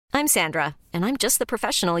I'm Sandra, and I'm just the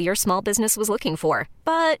professional your small business was looking for.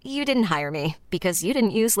 But you didn't hire me because you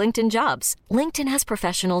didn't use LinkedIn Jobs. LinkedIn has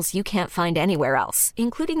professionals you can't find anywhere else,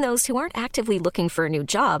 including those who aren't actively looking for a new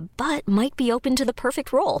job, but might be open to the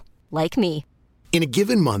perfect role, like me. In a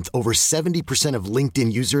given month, over 70% of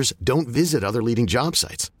LinkedIn users don't visit other leading job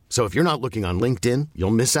sites. So if you're not looking on LinkedIn,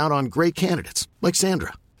 you'll miss out on great candidates like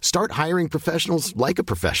Sandra. Start hiring professionals like a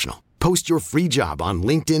professional. Post your free job on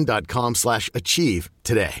linkedin.com/achieve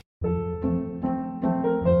today.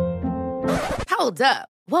 Hold up.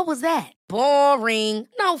 What was that? Boring.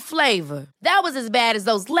 No flavor. That was as bad as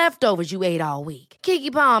those leftovers you ate all week.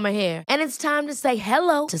 Keke Palmer here, and it's time to say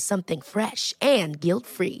hello to something fresh and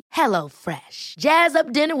guilt-free. Hello Fresh. Jazz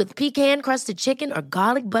up dinner with pecan-crusted chicken or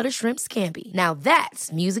garlic butter shrimp scampi. Now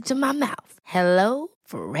that's music to my mouth. Hello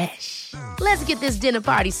Fresh. Let's get this dinner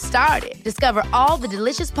party started. Discover all the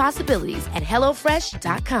delicious possibilities at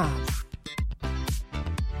hellofresh.com.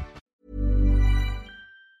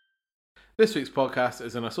 This week's podcast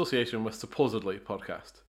is in association with Supposedly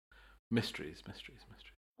Podcast. Mysteries.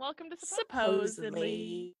 Welcome to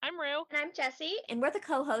Supposedly. I'm Rue. And I'm Jessie, and we're the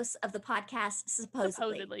co-hosts of the podcast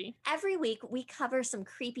Supposedly. Every week, we cover some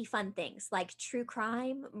creepy fun things like true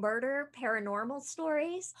crime, murder, paranormal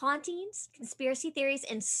stories, hauntings, conspiracy theories,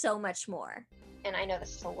 and so much more. And I know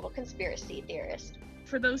this is a little conspiracy theorist.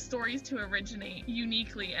 For those stories to originate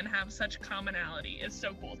uniquely and have such commonality is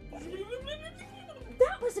so cool.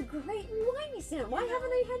 That was a great rewinding sound. Why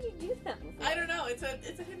haven't I had you do that before? I don't know. It's a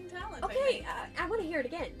hidden talent. Okay, I want to hear it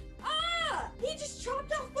again. Ah! He just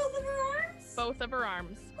chopped off both of her arms? Both of her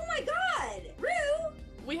arms. Oh my god! Rue!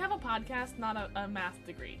 We have a podcast, not a math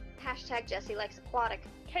degree. Hashtag Jessie likes aquatic.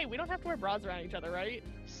 Okay, we don't have to wear bras around each other, right?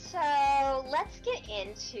 So, let's get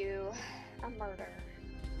into a murder.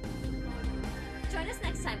 Join us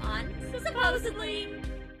next time on Supposedly.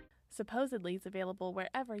 Supposedly is available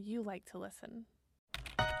wherever you like to listen.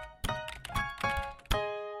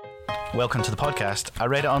 Welcome to the podcast. I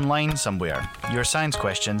read it online somewhere. Your science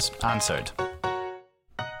questions answered.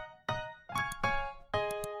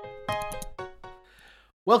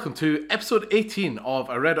 Welcome to episode 18 of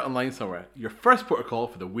I Read It Online Somewhere, your first protocol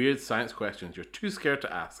for the weird science questions you're too scared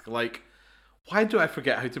to ask, like, why do I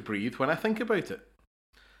forget how to breathe when I think about it?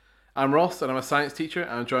 I'm Ross, and I'm a science teacher,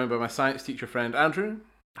 and I'm joined by my science teacher friend Andrew.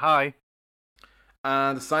 Hi.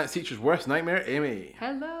 And the science teacher's worst nightmare, Amy.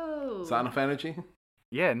 Hello. Is that enough energy?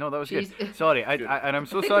 Yeah, no, that was good. Sorry, and I'm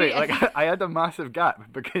so sorry. I had a massive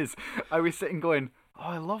gap because I was sitting going, "Oh,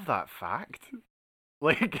 I love that fact."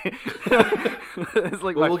 Like, it's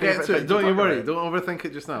like we'll get to it. Don't you worry. Don't overthink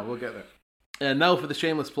it just now. We'll get there. And now for the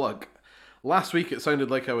shameless plug. Last week it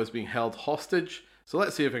sounded like I was being held hostage, so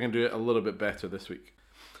let's see if I can do it a little bit better this week.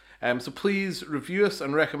 So please review us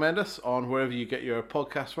and recommend us on wherever you get your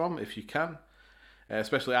podcasts from, if you can.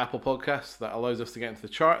 Especially Apple Podcasts, that allows us to get into the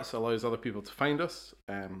charts, allows other people to find us,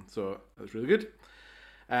 so that's really good.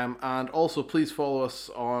 And also please follow us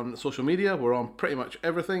on social media. We're on pretty much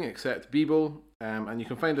everything except Bebo, and you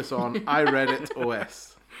can find us on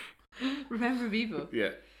iRedditOS. Remember Bebo?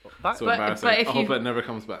 Yeah, that's so embarrassing. I hope it never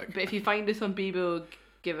comes back. But if you find us on Bebo,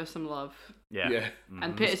 give us some love. Yeah. Mm-hmm.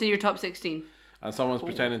 And put us in your top 16. And someone's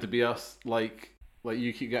pretending to be us, like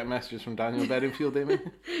you keep getting messages from Daniel Bedingfield, Amy.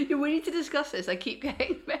 Yeah, we need to discuss this. I keep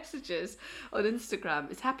getting messages on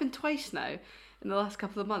Instagram. It's happened twice now in the last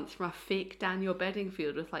couple of months from a fake Daniel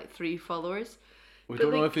Bedingfield with like 3 followers. We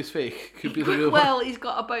don't know if he's fake. Could be the real well, one. He's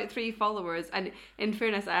got about 3 followers, and in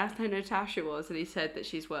fairness, I asked how Natasha was, and he said that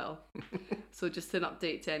she's well. So just an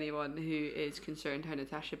update to anyone who is concerned how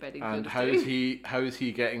Natasha Bedingfield and is how doing. is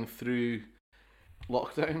he getting through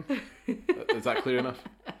lockdown? Is that clear enough?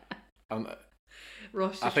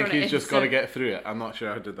 Ross I think he's just got to get through it. I'm not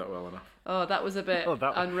sure I did that well enough. Oh, that was a bit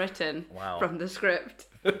unwritten from the script.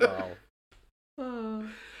 Wow. Oh.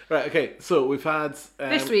 Right, okay, so we've had...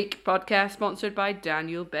 this week, podcast sponsored by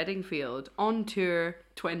Daniel Bedingfield, on tour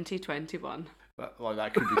 2021.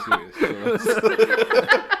 That could be serious.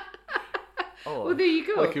 So well, there you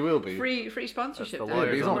go. Like he will be. Free sponsorship.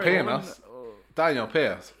 Yeah, he's not paying us. Daniel, pay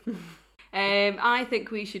us. I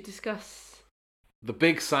think we should discuss... the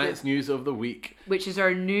big science news of the week. Which is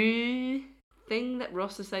our new thing that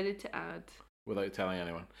Ross decided to add. Without telling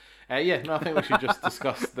anyone. I think we should just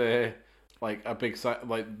discuss the... a big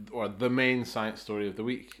or the main science story of the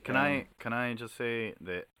week. Can I just say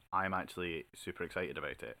that I'm actually super excited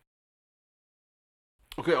about it?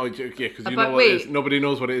 Okay, because you know what it is. Nobody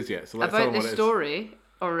knows what it is yet, so let's tell them what it is. About the story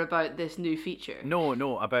or about this new feature?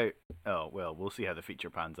 No, about... Oh, well, we'll see how the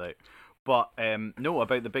feature pans out. But, no,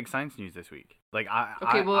 about the big science news this week.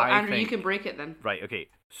 Andrew, you can break it then. Right, okay.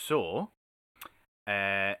 So,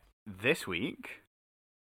 this week,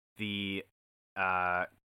 the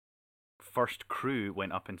first crew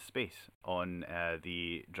went up into space on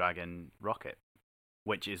the Dragon rocket,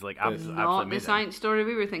 which is like absolutely not amazing. The science story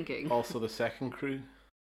we were thinking. Also, the second crew.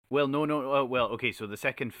 Well, no. Okay, so the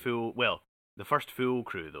first full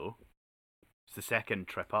crew though. It's the second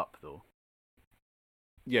trip up though.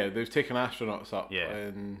 Yeah, they've taken astronauts up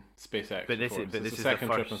in SpaceX. But this is the second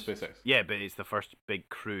first, trip in SpaceX. Yeah, but it's the first big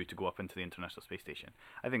crew to go up into the International Space Station.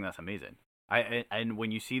 I think that's amazing. And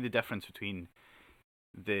when you see the difference between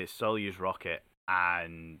the Soyuz rocket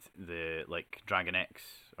and the Dragon X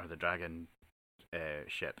or the Dragon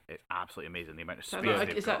ship, it's absolutely amazing. The amount of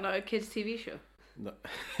space. Is that not a kids' TV show? No.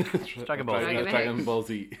 Dragon Ball. Dragon Ball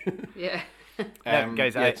Z. Yeah.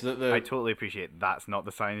 Guys, I totally appreciate that's not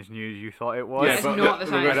the science news you thought it was. Yeah, but not the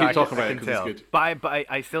science. We're going to keep talking about it because it's good. But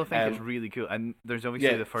I still think it's really cool. And there's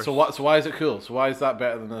obviously the first. So why is it cool? So why is that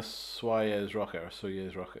better than the Soyuz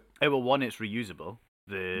rocket? Well, one, it's reusable.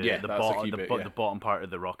 The bottom part of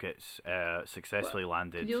the rockets successfully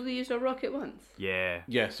landed. You only used a rocket once? Yeah.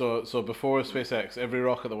 Yeah, so before SpaceX, every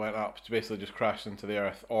rocket that went up basically just crashed into the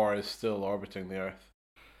Earth or is still orbiting the Earth.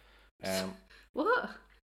 What?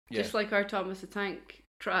 Yeah. Just like our Thomas the Tank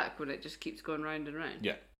track when it just keeps going round and round?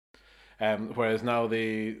 Yeah. Whereas now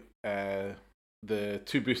the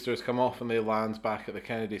two boosters come off and they land back at the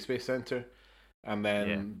Kennedy Space Center. And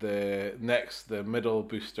then the middle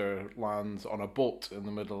booster lands on a boat in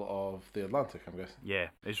the middle of the Atlantic, I'm guessing. Yeah,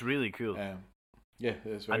 it's really cool. Yeah, it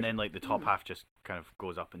is very And then the top half just kind of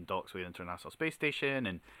goes up and docks with the International Space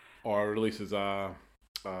Station or releases a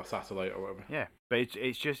satellite or whatever. Yeah, but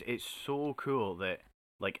it's so cool that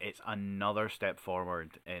it's another step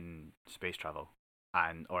forward in space travel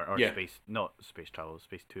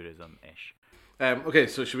space tourism ish. Okay,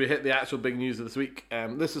 so should we hit the actual big news of this week?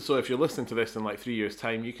 This is so if you're listening to this in 3 years'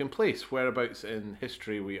 time, you can place whereabouts in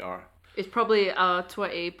history we are. It's probably a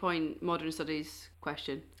 20-point modern studies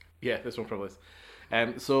question. Yeah, this one probably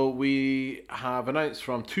is. So we have announced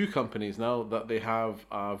from 2 companies now that they have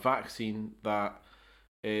a vaccine that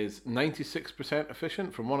is 96%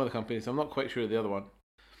 efficient from one of the companies. I'm not quite sure of the other one.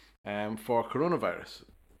 For coronavirus.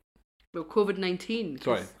 Well, COVID-19.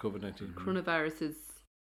 Sorry, COVID-19. Coronavirus is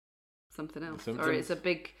something else, or it's a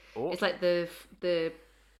big. Oh. It's like the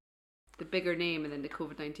bigger name, and then the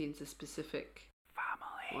COVID-19 is a specific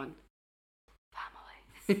one.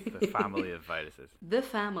 The family of viruses. The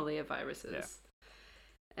family of viruses.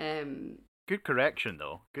 Yeah. Good correction,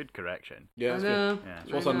 though. Good correction. Yeah, that's good. Yeah.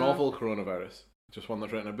 So what's a novel coronavirus? Just one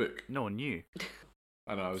that's written in a book? No, new.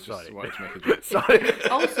 I know, I was just wanting to make a joke. Sorry.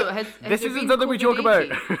 Also, this isn't something we joke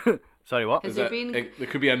about. Sorry, what? There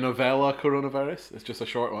could be a novella coronavirus. It's just a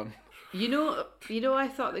short one. You know, I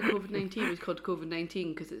thought that COVID-19 was called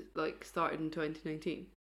COVID-19 because it started in 2019.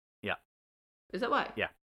 Yeah. Is that why? Yeah.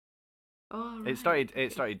 Oh, right.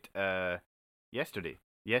 It started yesterday.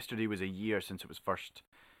 Yesterday was a year since it was first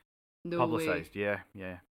publicized. Way.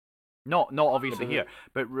 Yeah. Not obviously here,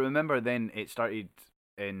 but remember then it started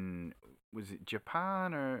in, was it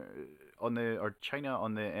Japan or China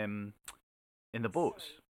on the in the boats?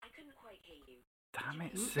 I couldn't quite hear you. Damn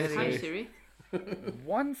it, Siri. Hi, Siri.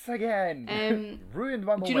 Once again, ruined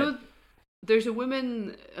my moment. Do you know, there's a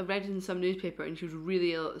woman I read in some newspaper, and she was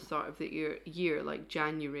really ill at the start of the year, like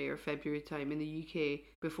January or February time in the UK,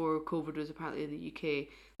 before COVID was apparently in the UK.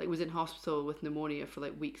 Was in hospital with pneumonia for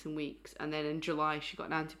weeks and weeks, and then in July she got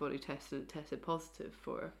an antibody test and it tested positive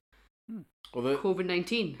for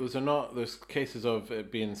COVID-19. There's cases of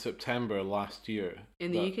it being September last year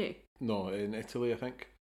in the UK. No, in Italy, I think.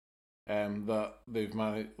 That they've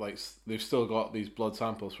managed, they've still got these blood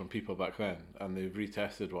samples from people back then, and they've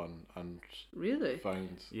retested one and really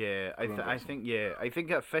found. Yeah, I think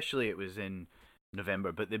officially it was in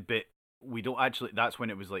November, but we don't actually. That's when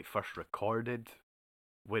it was first recorded.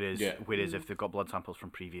 Whereas if they've got blood samples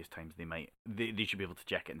from previous times, they should be able to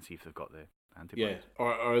check it and see if they've got the antibodies. Yeah,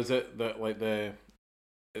 or is it that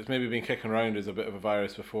it's maybe been kicking around as a bit of a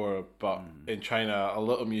virus before, but in China a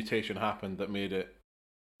little mutation happened that made it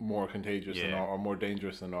more contagious or more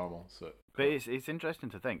dangerous than normal. So, but it's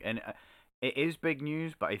interesting to think, and it is big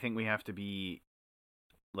news. But I think we have to be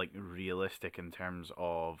realistic in terms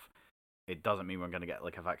of it doesn't mean we're going to get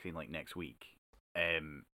a vaccine next week.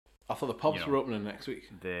 I thought the pubs were opening next week.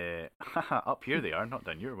 Up here they are, not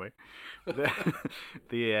down your way.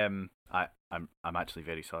 I'm actually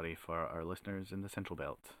very sorry for our listeners in the Central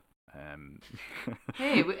Belt.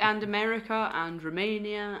 Hey, and America and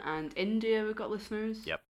Romania and India, we've got listeners.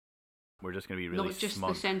 Yep. We're just going to be really not just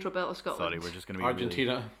smug. the Central Belt of Scotland. Sorry, we're just going to be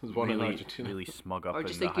Argentina. There's one in Argentina. Really smug up or in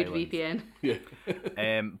just the a good Highlands. VPN.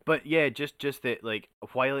 Yeah. But yeah, just that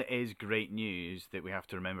while it is great news, that we have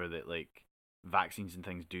to remember that vaccines and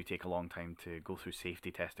things do take a long time to go through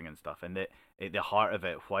safety testing and stuff, and that at the heart of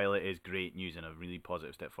it, while it is great news and a really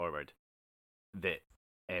positive step forward, that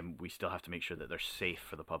we still have to make sure that they're safe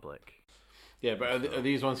for the public. Yeah, but are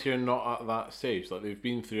these ones here not at that stage? Like, they've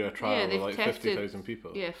been through a trial with like 50,000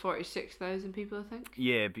 people. Yeah, 46,000 people, I think.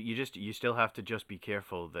 Yeah, but you still have to just be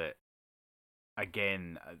careful that,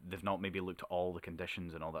 again, they've not maybe looked at all the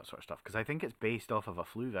conditions and all that sort of stuff, because I think it's based off of a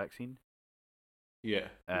flu vaccine. Yeah.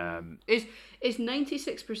 Is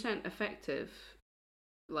 96% effective,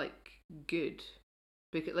 like, good?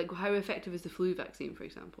 Because, like, how effective is the flu vaccine, for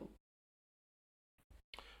example?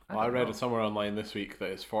 Well, I read it somewhere online this week that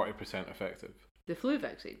it's 40% effective. The flu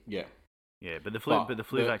vaccine? Yeah. Yeah, but the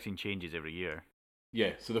flu vaccine changes every year.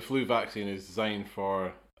 Yeah, so the flu vaccine is designed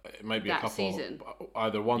for, it might be that a couple, season.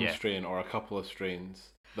 Either one strain or a couple of strains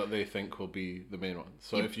that they think will be the main ones.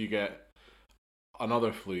 So if you get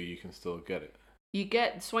another flu, you can still get it. You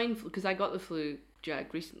get swine flu, because I got the flu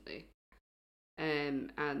jab recently,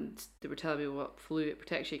 and they were telling me what flu it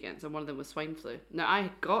protects you against, and one of them was swine flu. Now,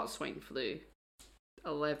 I got swine flu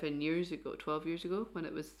 12 years ago, when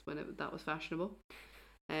that was fashionable.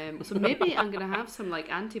 So maybe I'm going to have some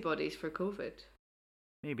like antibodies for COVID.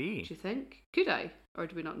 Maybe. Do you think? Could I? Or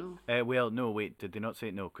do we not know? Well, no, wait, did they not say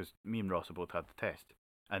no? Because me and Ross have both had the test,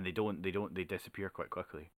 and they disappear quite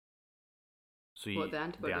quickly. So the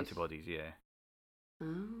antibodies? The antibodies, yeah.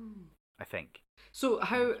 Oh. I think. So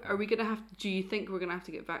how are we going to have? Do you think we're going to have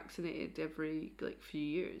to get vaccinated every like few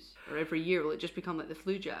years, or every year? Will it just become like the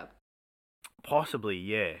flu jab? Possibly,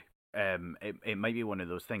 yeah. It might be one of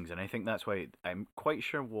those things, and I think that's why I'm quite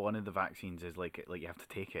sure one of the vaccines is like you have to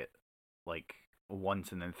take it like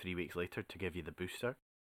once and then 3 weeks later to give you the booster.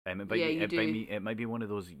 It might be one of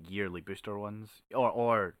those yearly booster ones,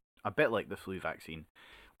 or a bit like the flu vaccine,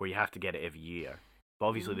 where you have to get it every year. But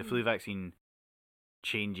obviously, the flu vaccine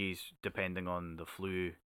changes depending on the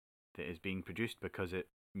flu that is being produced because it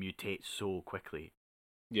mutates so quickly.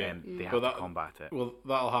 Yeah, they have to combat it. Well,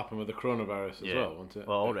 that'll happen with the coronavirus as well, won't it?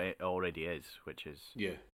 Well, it already is, which is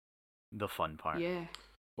the fun part. Yeah.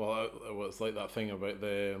 Well, it's like that thing about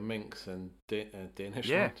the minks in Danish.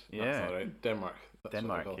 Yeah, That's not right. Denmark.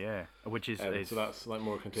 Denmark, yeah. Which is so that's like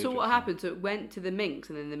more contagious. So what happened? So it went to the minks,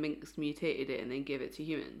 and then the minks mutated it, and then gave it to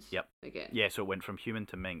humans. Yep. Again. Yeah. So it went from human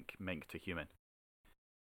to mink to human.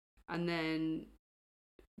 And then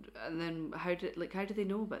how did they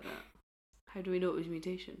know about that? How do we know it was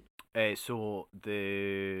mutation? So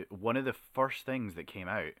one of the first things that came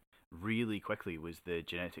out really quickly was the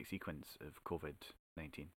genetic sequence of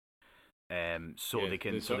COVID-19. They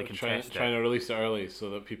can test it. Trying to release it early so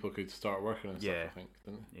that people could start working on stuff. I think,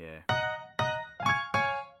 didn't they? Yeah.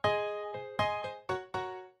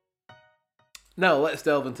 Now let's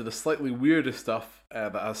delve into the slightly weirder stuff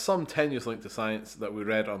that has some tenuous link to science that we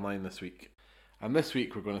read online this week. And this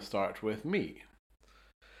week we're going to start with me.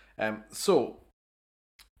 So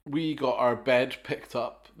we got our bed picked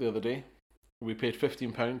up the other day. We paid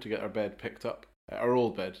 £15 to get our bed picked up. Our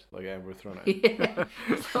old bed, like we're throwing it. Yeah.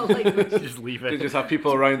 So, like, just leave it. They just have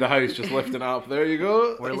people around the house just lifting it up. There you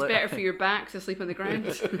go. It's better for your back to sleep on the ground.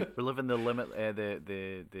 We're living the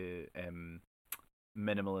the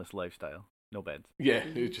minimalist lifestyle. No beds. Yeah,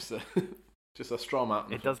 it's just a straw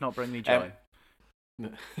mat. It does not bring me joy.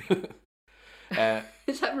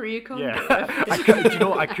 Is that Maria Kondo? Yeah.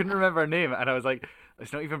 I couldn't remember her name, and I was like,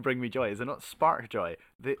 it's not even bring me joy. Is it not spark joy?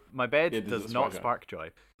 My bed does not spark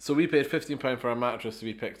joy. So we paid £15 for a mattress to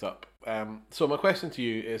be picked up. So my question to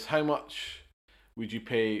you is, how much would you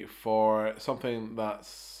pay for something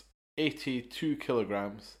that's 82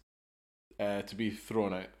 kilograms to be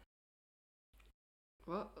thrown out?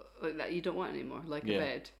 What? Like that you don't want anymore? Like a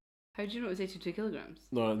bed? How do you know it was 82 kilograms?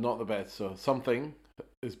 No, not the bed. So something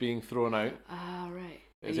is being thrown out. Ah, right.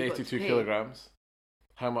 It's 82 kilograms.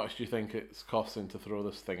 How much do you think it's costing to throw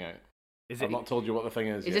this thing out? I've not told you what the thing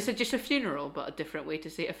is. Is this just a funeral, but a different way to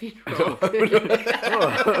say a funeral?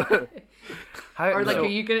 Or like, are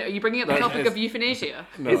you bringing up the topic of euthanasia?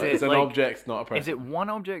 No, it's an object, not a person. Is it one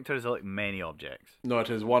object or is it like many objects? No, it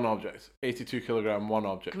is one object. 82 kilogram, one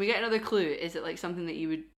object. Can we get another clue? Is it like something that you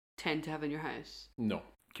would tend to have in your house? No.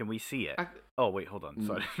 Can we see it? Oh wait, hold on.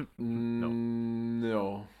 Sorry.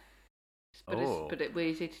 No. But it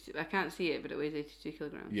weighs 82. I can't see it, but it weighs 82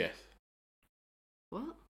 kilograms. Yes.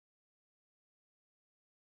 What?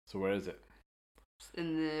 So where is it?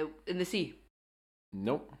 In the sea.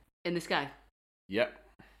 Nope. In the sky. Yep.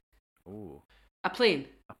 Ooh. A plane.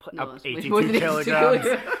 No, 82 kilograms.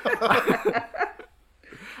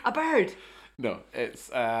 A bird. No, it's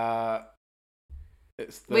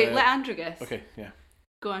Wait, let Andrew guess. Okay, yeah.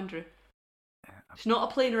 Go, Andrew. It's not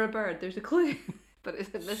a plane or a bird. There's a clue, but it's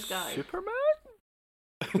in the sky. Superman?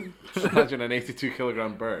 Imagine an 82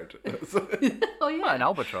 kilogram bird. Oh yeah, What, an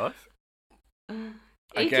albatross?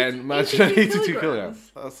 Again, imagine 82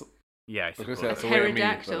 kilograms. That's, Yeah, I I was suppose. going to say that's a way of me.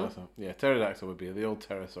 Pterodactyl. Yeah, pterodactyl would be. The old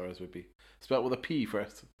pterosaurus would be. Spelled with a P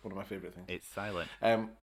first. One of my favourite things. It's silent.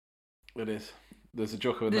 It is. There's a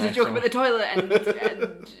joke about There's a joke about the toilet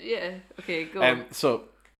and yeah. Okay, go on. So,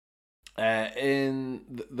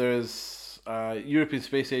 there's a European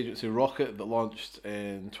Space Agency rocket that launched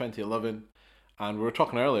in 2011, and we were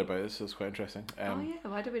talking earlier about this. So it's quite interesting. Oh yeah,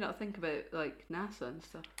 why did we not think about like NASA and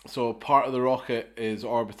stuff? So part of the rocket is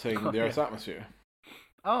orbiting Oh, the Earth's atmosphere.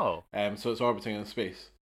 Oh. So it's orbiting in space.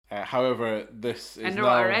 However, this is And now...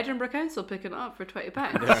 our Edinburgh Council picking it up for £20.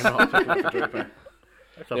 They're not picking up for £20.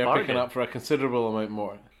 That's a They're bargain. picking up for a considerable amount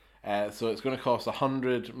more. So it's going to cost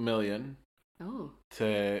 100 million Oh,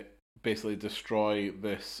 to basically destroy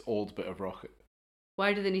this old bit of rocket.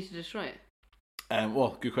 why do they need to destroy it?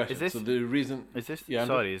 Well, good question. Is this- So the reason... Is this Yeah,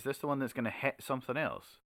 Andrew? sorry? Is this the one that's going to hit something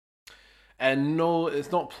else? And no,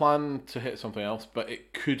 it's not planned to hit something else, but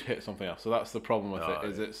it could hit something else. So that's the problem with Oh, it.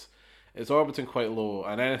 Is yeah. it's orbiting quite low,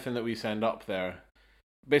 and anything that we send up there,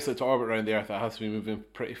 basically to orbit around the Earth, it has to be moving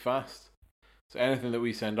pretty fast. So anything that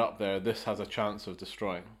we send up there, this has a chance of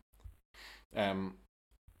destroying.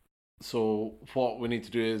 So what we need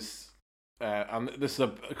to do is, and this is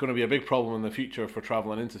going to be a big problem in the future for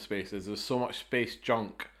traveling into space, is there's so much space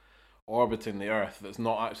junk orbiting the Earth that's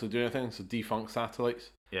not actually doing anything. So defunct satellites.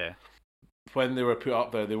 Yeah. When they were put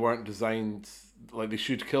up there, they weren't designed like they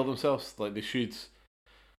should kill themselves. Like they should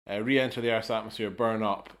re-enter the Earth's atmosphere, burn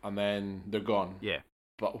up, and then they're gone. Yeah.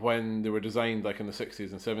 But when they were designed, like in the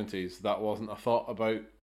 60s and 70s, that wasn't a thought about.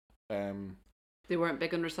 They weren't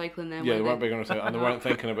big on recycling then. Yeah, were they weren't big on recycling, and they weren't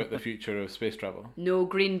thinking about the future of space travel. No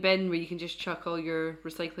green bin where you can just chuck all your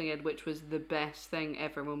recycling in, which was the best thing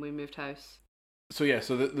ever when we moved house. So yeah,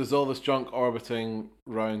 so there's all this junk orbiting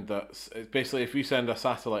around. It's basically, if you send a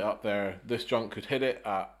satellite up there, this junk could hit it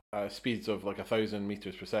at speeds of like 1,000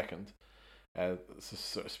 meters per second. It's the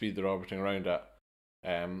sort of speed they're orbiting around at,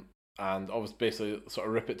 and obviously basically sort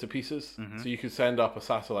of rip it to pieces. Mhm. So you could send up a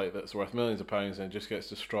satellite that's worth millions of pounds and it just gets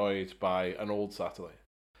destroyed by an old satellite.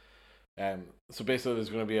 So basically, there's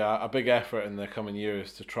going to be a big effort in the coming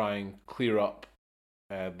years to try and clear up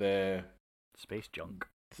the Space junk.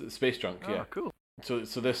 space junk. Oh, Yeah. cool. So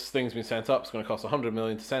this thing's been sent up. It's going to cost 100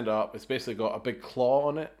 million to send it up. It's basically got a big claw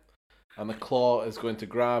on it, and the claw is going to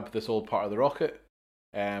grab this old part of the rocket,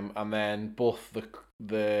 and then both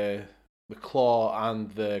the claw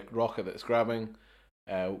and the rocket that it's grabbing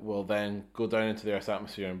will then go down into the Earth's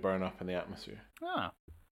atmosphere and burn up in the atmosphere. Ah.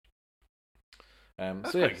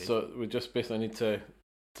 That's So yeah, quite good. so we just basically need to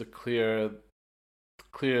clear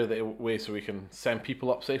the way so we can send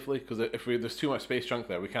people up safely. Because if there's too much space junk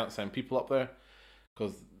there, we can't send people up there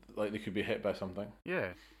because like they could be hit by something.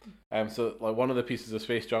 Yeah. So like one of the pieces of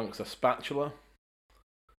space junk is a spatula.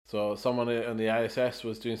 So someone on the ISS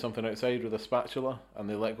was doing something outside with a spatula, and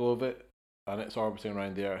they let go of it, and it's orbiting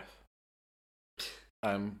around the Earth.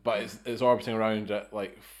 But it's orbiting around at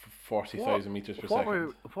like 40,000 meters per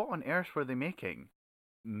second. What on earth were they making?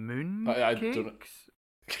 Moon I don't know. cakes?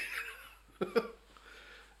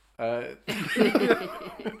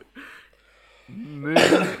 Moon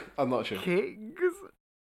I'm not sure. cakes?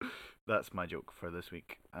 That's my joke for this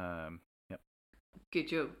week. Yep. Good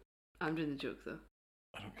joke. I'm doing the joke though.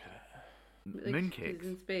 I don't care. Like, Moon it's cakes.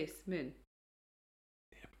 in space. Moon.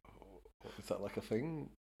 Is that like a thing?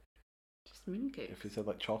 Just moon cake. If you said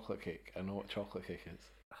like chocolate cake, I know what chocolate cake is.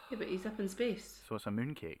 Yeah, but he's up in space. So it's a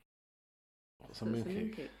moon cake. What's So a moon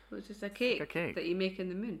it's cake? Well, it's just a cake, like a cake. that you make in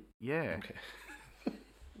the moon. Yeah. Okay.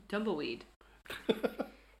 Tumbleweed.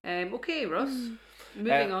 Okay, Ross.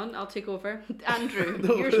 Moving on, I'll take over. Andrew,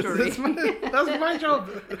 No, your story. That's my job.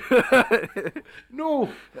 No.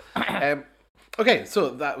 Okay, so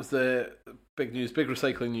that was the big news, big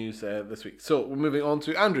recycling news this week. So we're moving on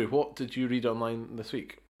to Andrew. What did you read online this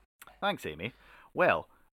week? Thanks, Amy. Well,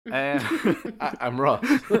 I'm Ross.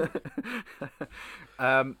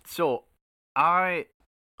 So I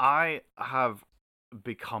have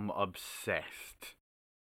become obsessed.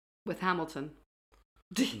 With Hamilton.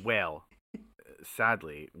 Well,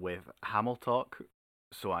 sadly, with Hamiltalk.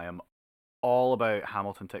 So I am all about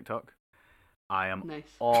Hamilton TikTok. I am Nice.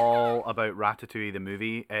 all about Ratatouille the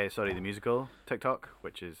movie, the musical TikTok,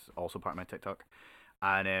 which is also part of my TikTok.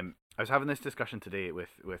 And I was having this discussion today with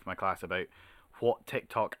my class about what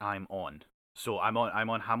TikTok I'm on. So I'm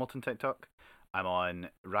on Hamilton TikTok. I'm on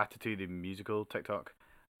Ratatouille the musical TikTok.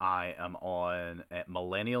 I am on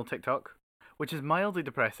Millennial TikTok, which is mildly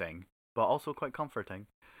depressing, but also quite comforting.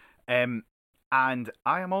 And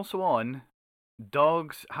I am also on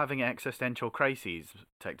dogs having existential crises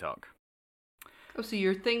TikTok. Oh, so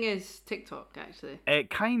your thing is TikTok, actually?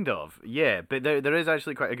 Kind of, yeah. But there is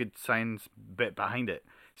actually quite a good science bit behind it.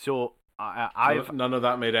 So I've none of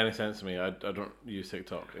that made any sense to me. I don't use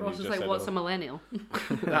TikTok. Ross is like, what's a millennial?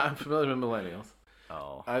 I'm familiar with millennials.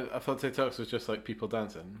 Oh. I thought TikToks was just like people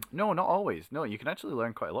dancing. No, not always. No, you can actually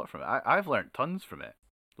learn quite a lot from it. I've learned tons from it.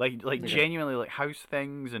 Like genuinely, like house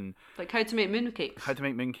things and like how to make mooncakes. How to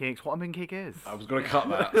make mooncakes. What a mooncake is. I was going to cut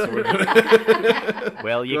that. So we're gonna...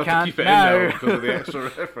 Well, you can't keep it now. in now because of the extra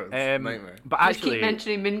reference. Nightmare. But actually, just keep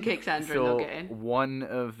mentioning mooncakes, Andrew, and they'll get in. One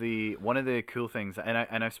of the cool things,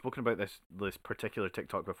 and I've spoken about this particular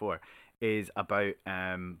TikTok before, is about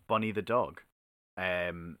Bunny the dog.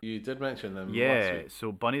 You did mention them. Yeah, last week.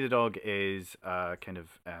 so Bunny the dog is kind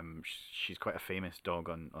of she's quite a famous dog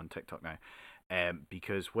on TikTok now.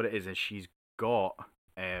 Because what it is she's got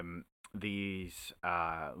these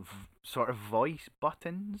sort of voice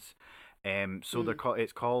buttons. So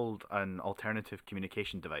it's called an alternative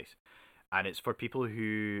communication device, and it's for people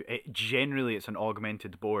who generally it's an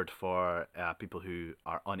augmented board for people who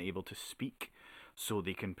are unable to speak, so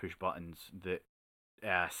they can push buttons that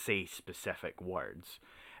say specific words.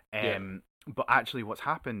 But actually, what's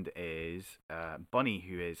happened is Bunny,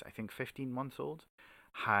 who is I think 15 months old,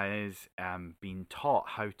 has been taught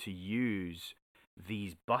how to use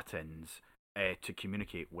these buttons to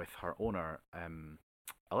communicate with her owner,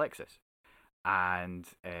 Alexis. And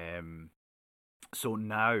so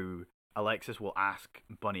now Alexis will ask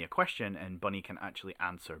Bunny a question and Bunny can actually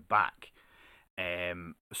answer back.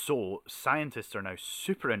 So scientists are now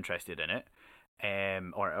super interested in it,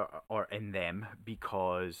 or in them,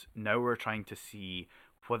 because now we're trying to see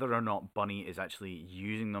whether or not Bunny is actually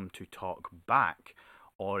using them to talk back,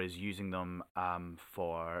 or is using them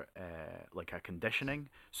for like a conditioning.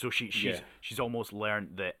 So she's almost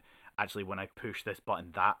learned that actually when I push this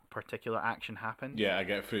button, that particular action happens. Yeah, I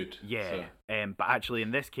get food. Yeah, so. But actually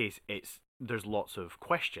in this case, there's lots of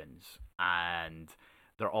questions, and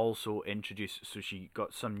they're also introduced. So she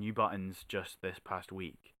got some new buttons just this past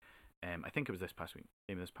week. I think it was this past week,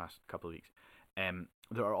 maybe this past couple of weeks.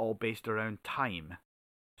 That are all based around time.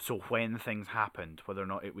 So when things happened, whether or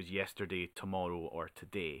not it was yesterday, tomorrow, or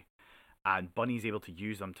today, and Bunny's able to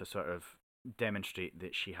use them to sort of demonstrate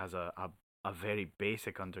that she has a very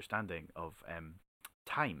basic understanding of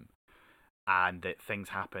time, and that things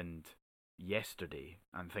happened yesterday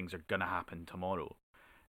and things are gonna happen tomorrow,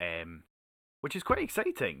 which is quite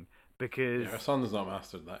exciting because our son's not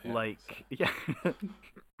mastered that yet. Like, so. Yeah,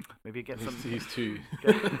 maybe get some. He's two.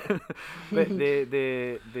 But the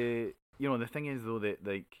the thing is though that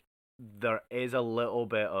like there is a little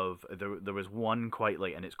bit of there was one quite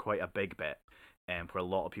like, and it's quite a big bit, where a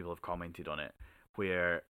lot of people have commented on it,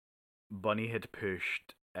 where Bunny had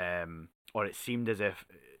pushed, or it seemed as if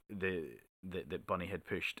that Bunny had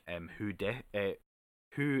pushed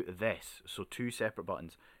who this, so two separate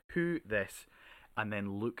buttons, who this, and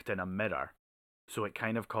then looked in a mirror, so it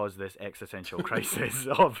kind of caused this existential crisis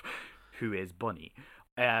of who is Bunny.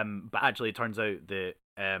 But actually it turns out that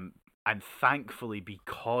and thankfully,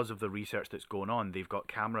 because of the research that's going on, they've got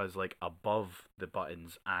cameras like above the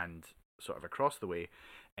buttons and sort of across the way.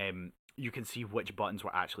 You can see which buttons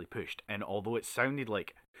were actually pushed. And although it sounded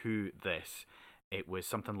like who this, it was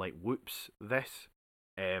something like whoops this.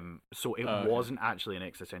 So it wasn't actually an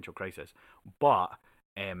existential crisis. But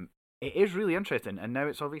it is really interesting. And now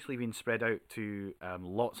it's obviously been spread out to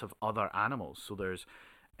lots of other animals. So there's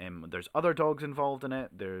other dogs involved in it.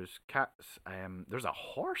 There's cats. There's a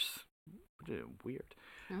horse. Weird.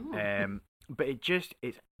 Oh. But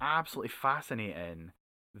it's absolutely fascinating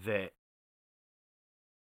that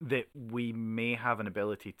we may have an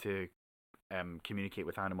ability to communicate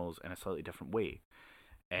with animals in a slightly different way.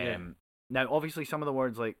 Now, obviously, some of the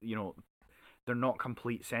words, like, they're not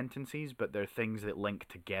complete sentences, but they're things that link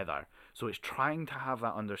together. So it's trying to have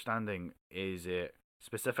that understanding. Is it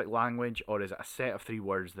specific language, or is it a set of three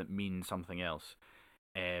words that mean something else?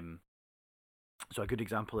 So a good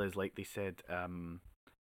example is, like they said,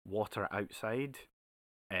 water outside,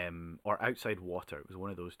 or outside water. It was one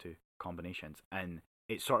of those two combinations, and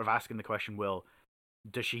it's sort of asking the question, well,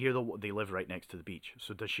 does she hear they live right next to the beach,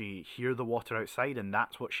 so does she hear the water outside, and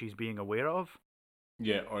that's what she's being aware of?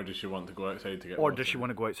 Yeah, or does she want to go outside to get water? Or does she want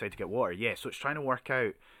to go outside to get water? Yeah, so it's trying to work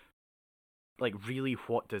out, like, really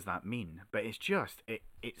what does that mean? But it's just, it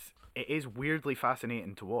is weirdly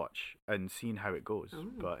fascinating to watch and seeing how it goes. Oh.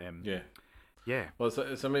 But yeah. Well,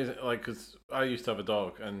 it's amazing, like, because I used to have a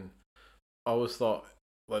dog, and I always thought,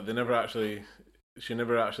 like, she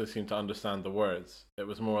never actually seemed to understand the words. It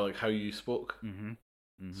was more like how you spoke. Mm-hmm.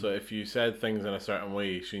 Mhm. So if you said things in a certain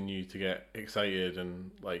way, she knew to get excited,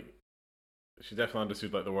 and like she definitely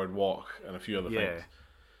understood like the word walk and a few other Yeah. things.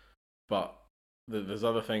 But there's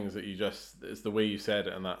other things that it's the way you said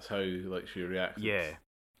it, and that's how like she reacted. Yeah,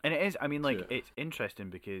 and it is. I mean, like to it. it's interesting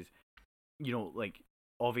because like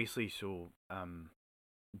obviously, so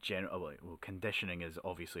conditioning is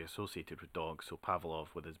obviously associated with dogs. So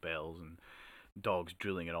Pavlov with his bells and dogs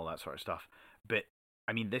drooling and all that sort of stuff. But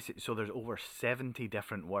I mean, there's over 70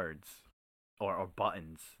 different words or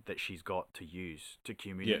buttons that she's got to use to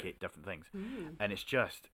communicate different things, and it's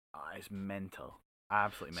just it's mental,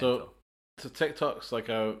 absolutely mental. So TikTok's like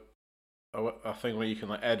a thing where you can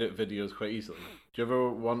like edit videos quite easily. Do you ever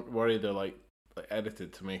worry they're like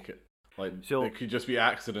edited to make it like it could just be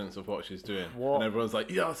accidents of what she's doing, and everyone's like,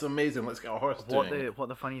 yeah, it's amazing, let's get a horse doing it. What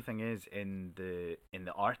the funny thing is in the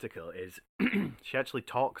article is she actually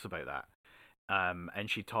talks about that, and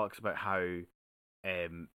she talks about how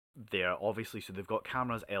they're obviously, so they've got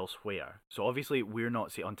cameras elsewhere. So obviously we're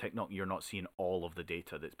not seeing on TikTok, you're not seeing all of the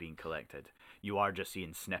data that's being collected. You are just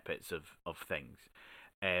seeing snippets of things.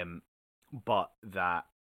 But that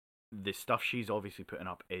the stuff she's obviously putting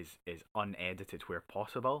up is unedited where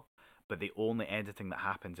possible. But the only editing that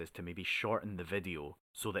happens is to maybe shorten the video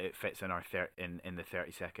so that it fits in our in the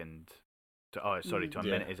 30-second to a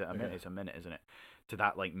minute. Is it a minute? It's a minute, isn't it? To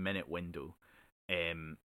that like minute window.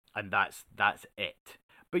 And that's it.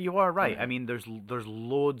 But you are right. I mean, there's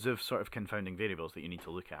loads of sort of confounding variables that you need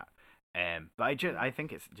to look at. But I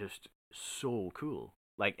think it's just so cool.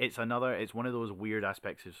 Like it's one of those weird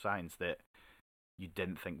aspects of science that you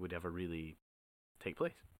didn't think would ever really take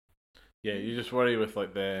place. Yeah, you just worry with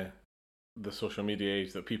like the social media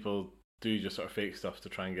age that people do just sort of fake stuff to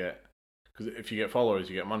try and get, because if you get followers,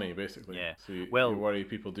 you get money basically. Yeah. So you worry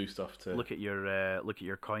people do stuff to look at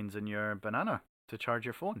your coins in your banana to charge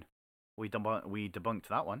your phone. We debunked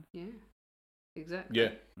that one. Yeah, exactly.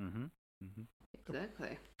 Yeah.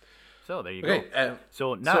 Exactly. So there you go.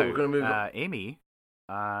 So now we're gonna move on. Amy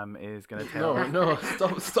is going to tell. No,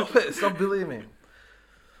 stop it! Stop bullying me.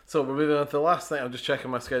 So we're moving on to the last thing. I'm just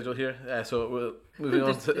checking my schedule here. So we're moving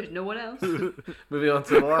on to. There's no one else. Moving on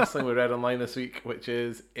to the last thing we read online this week, which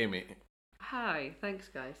is Amy. Hi, thanks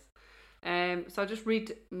guys. So I'll just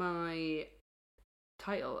read my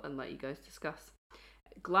title and let you guys discuss.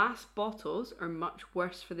 Glass bottles are much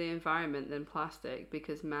worse for the environment than plastic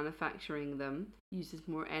because manufacturing them uses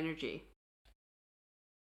more energy.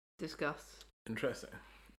 Discuss. Interesting.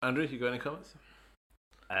 Andrew, you got any comments?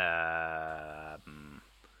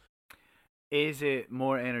 Is it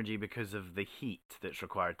more energy because of the heat that's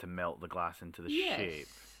required to melt the glass into the shape?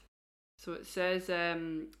 So it says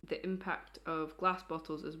the impact of glass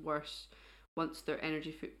bottles is worse once their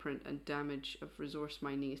energy footprint and damage of resource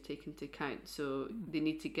mining is taken into account. So they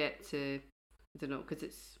need to get to, I don't know, because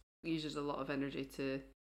it uses a lot of energy to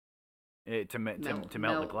melt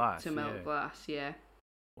the glass. To melt glass, yeah.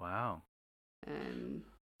 Wow.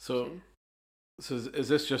 So is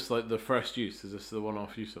this just like the first use? Is this the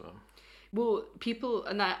one-off use of them? Well, people,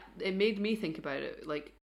 and that it made me think about it.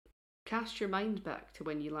 Like, cast your mind back to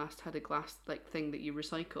when you last had a glass like thing that you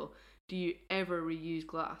recycle. Do you ever reuse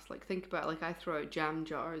glass? Like, think about it, like I throw out jam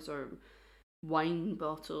jars or wine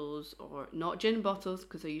bottles, or not gin bottles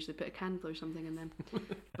because I usually put a candle or something in them.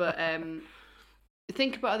 But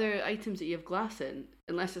think about other items that you have glass in,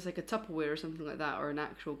 unless it's like a Tupperware or something like that, or an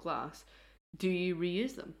actual glass. Do you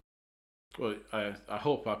reuse them? Well, I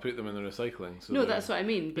hope I put them in the recycling. So no, that's what I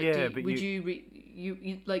mean. But yeah, would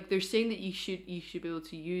you like? They're saying that you should be able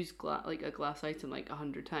to use like a glass item like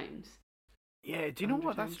 100 times. Yeah, do you know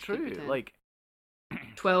what? That's true. Like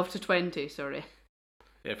 12 to 20. Sorry.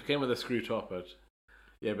 Yeah, if it came with a screw top, I'd.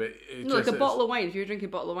 Yeah, but like a bottle of wine. If you're drinking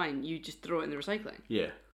a bottle of wine, you just throw it in the recycling.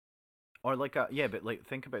 Yeah. Or but like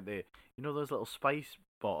think about those little spice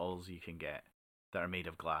bottles you can get that are made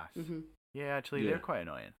of glass. Mm-hmm. Yeah, actually, they're quite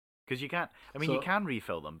annoying because you can't. I mean, you can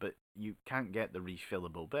refill them, but you can't get the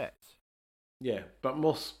refillable bits. Yeah, but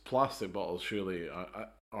most plastic bottles surely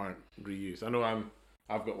aren't reused. I know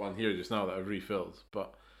I've got one here just now that I've refilled,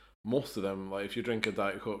 but most of them, like if you drink a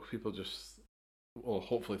Diet Coke, people just will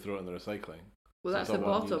hopefully throw it in the recycling. Well, that's the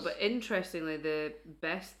bottle, but interestingly,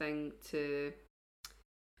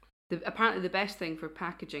 apparently the best thing for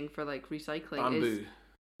packaging for like recycling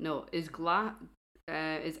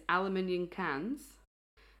is aluminium cans,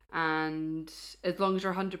 and as long as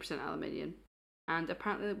you're 100% aluminium, and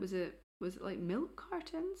apparently was it like milk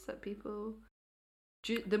cartons that people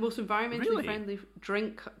the most environmentally friendly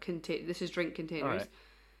drink containers.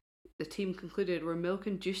 the team concluded were milk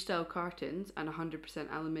and juice style cartons and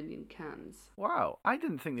 100% aluminium cans. Wow, I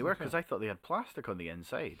didn't think they were because I thought they had plastic on the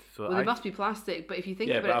inside. So Well, they must be plastic, but if you think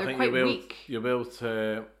Yeah, but about I it, they're think quite you'll be able weak. you'll be able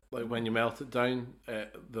to, like, when you melt it down,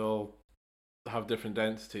 they'll have different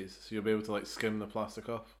densities, so you'll be able to like skim the plastic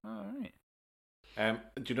off. All right.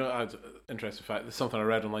 Do you know? Interesting fact. There's something I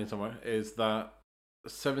read online somewhere. Is that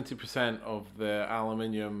 70% of the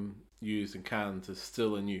aluminium used in cans is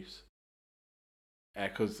still in use.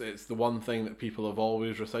 Because it's the one thing that people have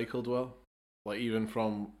always recycled well. Like even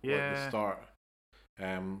from like, the start,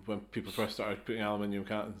 when people first started putting aluminium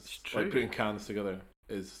cans, like putting cans together,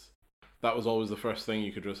 that was always the first thing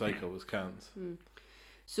you could recycle was cans.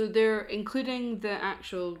 So they're including the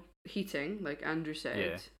actual heating, like Andrew said.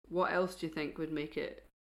 Yeah. What else do you think would make it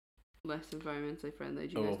less environmentally friendly?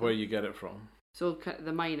 Do you guys Where know? you get it from? So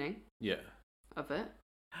the mining. Yeah. Of it,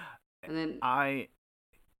 and then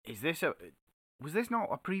was this not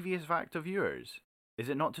a previous fact of yours? Is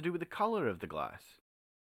it not to do with the color of the glass?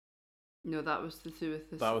 No, that was to do with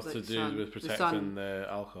the That was to do sun, with protecting the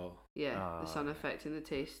alcohol. Yeah, the sun affecting the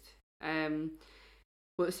taste.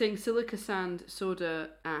 Well, it's saying silica sand, soda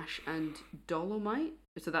ash, and dolomite.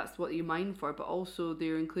 So that's what you mine for, but also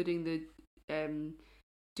they're including the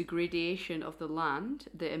degradation of the land,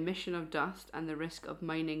 the emission of dust, and the risk of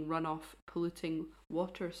mining runoff polluting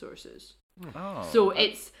water sources. Oh. So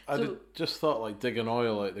I just thought like digging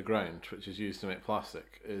oil out the ground, which is used to make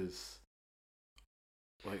plastic, is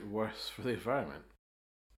like worse for the environment.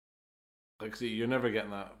 Like, see, you're never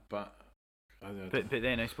getting that, but But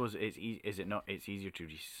then I suppose it's easier to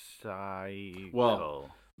recycle.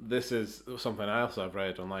 Well, this is something else I've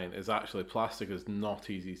read online. Is actually plastic is not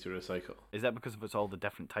easy to recycle. Is that because of it's all the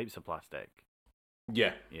different types of plastic?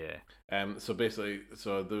 Yeah. Yeah. So basically,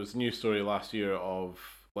 there was a news story last year of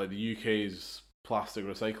like the UK's plastic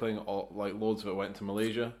recycling. Like loads of it went to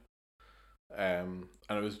Malaysia, and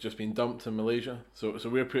it was just being dumped in Malaysia. So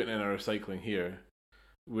we're putting in our recycling here.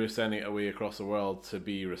 We're sending it away across the world to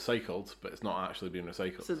be recycled, but it's not actually being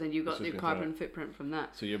recycled. So then you got your carbon footprint from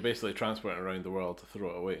that. So you're basically transporting around the world to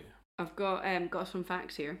throw it away. I've got some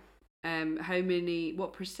facts here.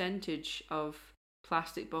 What percentage of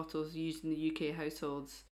plastic bottles used in the UK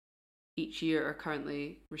households each year are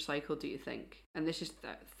currently recycled, do you think? And this is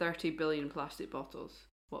 30 billion plastic bottles.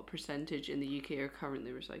 What percentage in the UK are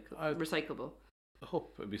currently recyclable? I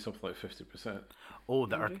hope it'd be something like 50%. Oh,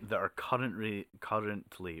 that are currently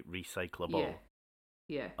recyclable.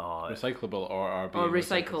 Yeah. Recyclable or are being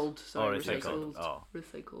recycled. Sorry, recycled.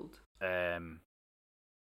 Recycled.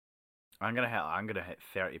 I'm gonna hit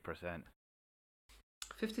 30%.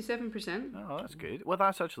 57%. Oh, that's good. Well,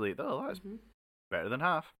 that's actually that's better than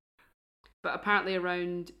half. But apparently,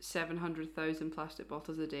 around 700,000 plastic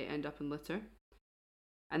bottles a day end up in litter.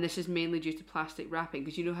 And this is mainly due to plastic wrapping,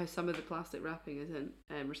 because you know how some of the plastic wrapping isn't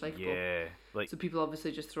recyclable. Yeah, so people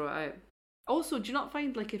obviously just throw it out. Also, do you not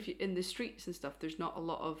find like if you in the streets and stuff, there's not a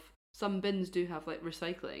lot of some bins do have like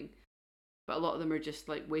recycling, but a lot of them are just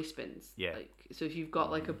like waste bins. Yeah. Like so, if you've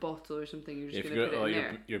got like a bottle or something, you're just if going to put it in like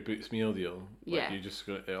there. your Boots meal deal, yeah, you just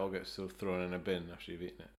it all gets thrown in a bin after you've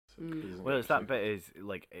eaten it. So well, it's that bit is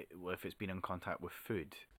like if it's been in contact with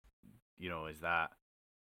food, is that.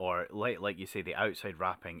 Or like you say, the outside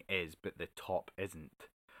wrapping is, but the top isn't.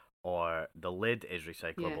 Or the lid is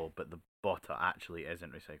recyclable, but the bottom actually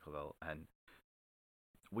isn't recyclable. And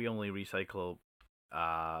we only recycle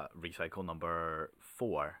number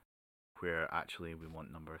 4, where actually we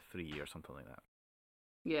want number 3 or something like that.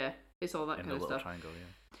 Yeah, it's all that in kind of stuff. Triangle,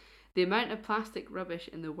 yeah. The amount of plastic rubbish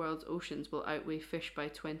in the world's oceans will outweigh fish by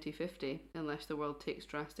 2050 unless the world takes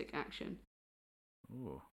drastic action.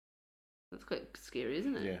 Ooh. That's quite scary,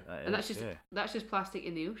 isn't it? Yeah. And that's just plastic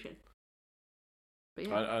in the ocean. But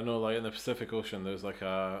yeah. I know, like in the Pacific Ocean, there's like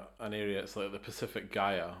an area. It's like the Pacific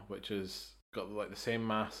Gaia, which has got like the same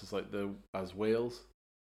mass as Wales.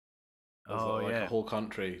 A whole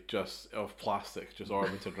country just of plastic just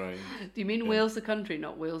orbited around. Do you mean Wales the country,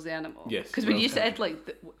 not Wales the animal? Yes. Because when you said like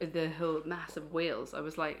the whole mass of whales, I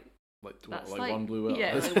was like. Like one blue whale.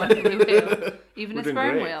 Yeah, like one blue whale. Even a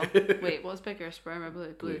sperm whale. Wait, what's bigger, a sperm or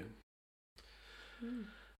blue?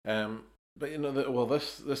 But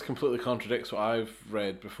this completely contradicts what I've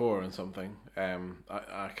read before in something.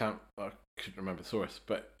 I couldn't remember the source,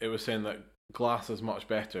 but it was saying that glass is much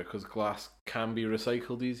better because glass can be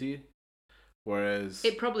recycled easy, whereas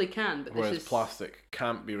it probably can, but plastic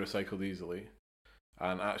can't be recycled easily.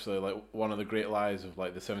 And actually, like one of the great lies of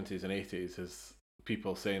like the 70s and 80s is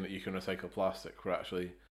people saying that you can recycle plastic, where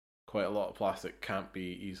actually quite a lot of plastic can't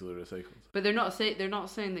be easily recycled. But they're not saying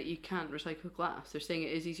that you can't recycle glass. They're saying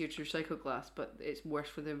it is easier to recycle glass, but it's worse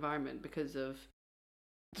for the environment because of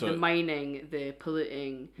the mining, the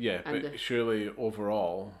polluting. Yeah, but surely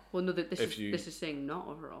overall. Well, no, this is saying not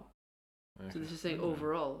overall. Okay. So this is saying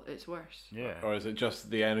overall it's worse. Yeah. Or is it just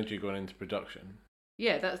the energy going into production?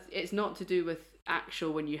 Yeah, it's not to do with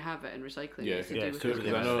actual when you have it and recycling. Yeah, it's to do with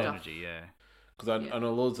energy. Yeah. Because I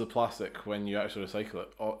know loads of plastic, when you actually recycle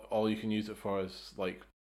it, all you can use it for is like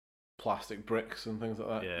plastic bricks and things like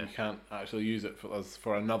that. Yeah. You can't actually use it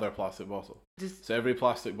for another plastic bottle. So every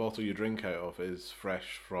plastic bottle you drink out of is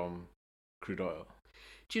fresh from crude oil.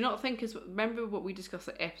 Do you not think remember what we discussed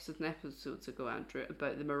like episodes ago, Andrew,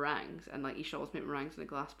 about the meringues, and like you should always make meringues in a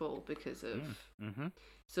glass bowl because of. Mm-hmm.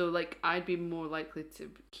 So like I'd be more likely to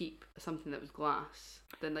keep something that was glass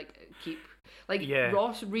than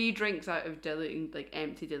Ross re-drinks out of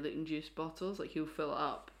empty diluting juice bottles. Like he'll fill it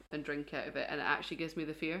up and drink out of it, and it actually gives me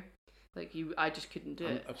the fear. Like I just couldn't do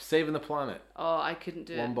it. I'm saving the planet. Oh, I couldn't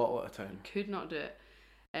do it. One bottle at a time. Could not do it.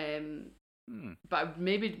 But I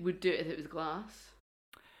maybe would do it if it was glass.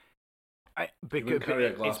 Because carry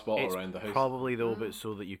a glass bottle around the house. Probably though, but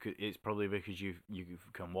so that you could. It's probably because you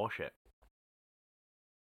can wash it.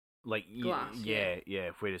 Like glass. Yeah.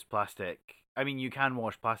 Whereas plastic, I mean, you can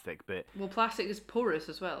wash plastic, but plastic is porous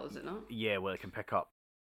as well, is it not? Yeah, well, it can pick up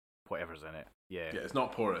whatever's in it. Yeah. Yeah, it's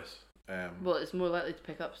not porous. Well, it's more likely to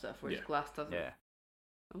pick up stuff, whereas glass doesn't. Yeah.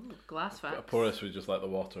 Oh, glass facts. But porous would just let the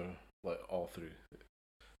water all through.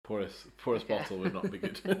 Porous bottle would not be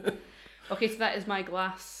good. Okay, so that is my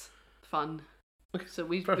glass fun. Okay, so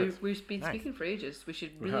we've been speaking for ages. We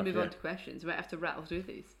should really move on to questions. We might have to rattle through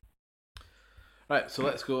these. Right, so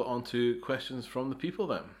let's go on to questions from the people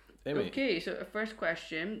then. Amy. Okay, so our first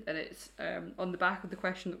question, and it's on the back of the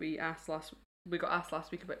question that we got asked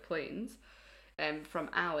last week about planes, from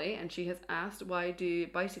Ali, and she has asked, why do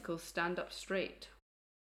bicycles stand up straight?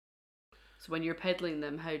 So when you're pedaling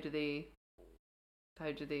them, how do they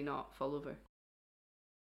not fall over?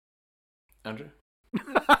 Andrew?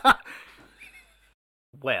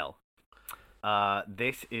 Well,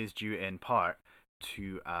 this is due in part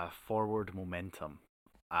to forward momentum,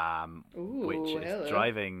 which is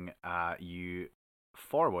driving you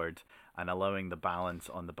forward and allowing the balance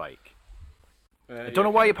on the bike. I don't know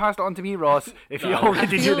why you passed it on to me, Ross, if you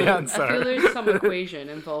already knew the answer. I feel there's some equation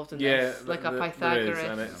involved in this, like a Pythagoras.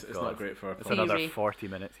 There is, and it's not great for our It's another 40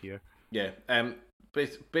 minutes here. Yeah.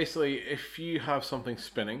 Basically, if you have something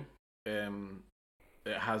spinning,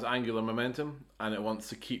 it has angular momentum, and it wants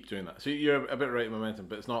to keep doing that. So you're a bit right in momentum,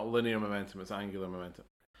 but it's not linear momentum, it's angular momentum.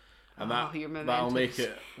 And that'll make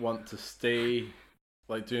it want to stay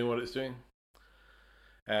doing what it's doing.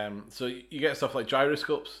 So you get stuff like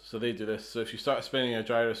gyroscopes, so they do this. So if you start spinning a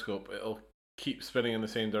gyroscope, it'll keep spinning in the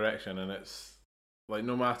same direction, and it's like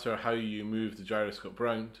no matter how you move the gyroscope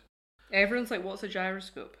round. Everyone's like, what's a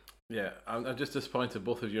gyroscope? Yeah, I'm just disappointed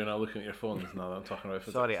both of you are now looking at your phones now that I'm talking about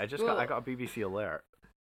physics. Sorry, I got a BBC alert.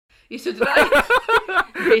 You so did I.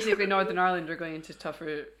 Basically, Northern Ireland are going into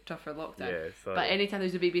tougher lockdown. Yeah, sorry. But anytime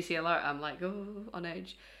there's a BBC alert, I'm like, on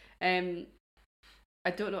edge. I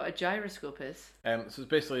don't know what a gyroscope is. So it's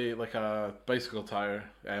basically like a bicycle tire,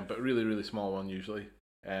 but really, really small one usually.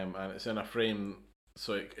 And it's in a frame,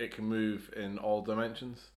 so it can move in all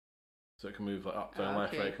dimensions. So it can move up, down,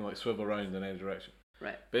 left, right. It can swivel around in any direction.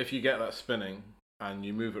 Right. But if you get that spinning and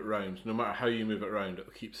you move it round, no matter how you move it round,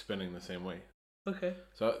 it'll keep spinning the same way. Okay.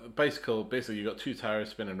 So the bicycle, basically, you've got two tires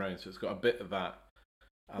spinning round, so it's got a bit of that.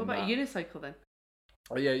 What about a unicycle then?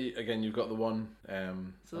 Oh yeah, again, you've got the one.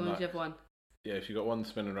 So long as you have one. Yeah, if you've got one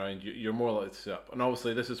spinning around, you're more likely to sit up. And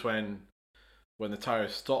obviously, this is when the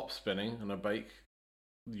tires stop spinning on a bike,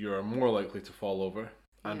 you're more likely to fall over.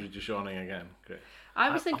 Andrew just yawning again. Great.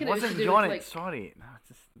 I was thinking it was to do yawning. with Sorry. No,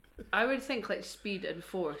 I would think speed and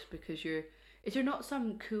force, because is there not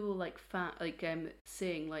some cool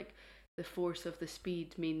saying the force of the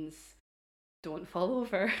speed means don't fall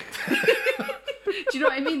over? Do you know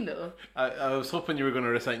what I mean though? I was hoping you were going to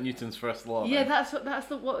recite Newton's first law. Yeah,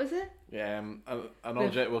 what was it? Yeah, an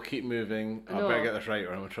object will keep moving. I better get this right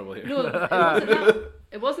or I'm in trouble here. No,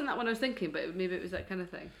 it wasn't that one I was thinking, but maybe it was that kind of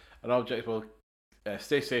thing. An object will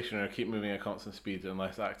stay stationary or keep moving at constant speed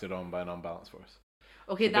unless acted on by an unbalanced force.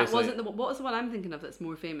 Okay, so that wasn't what was the one I'm thinking of that's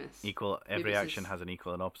more famous? Every action has an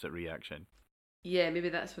equal and opposite reaction. Yeah, maybe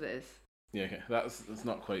that's what it is. Yeah, okay. That's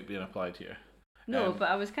not quite being applied here. No, but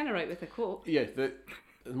I was kind of right with the quote. Yeah,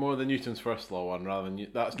 more the Newton's first law one rather than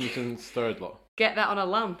that's Newton's third law. Get that on a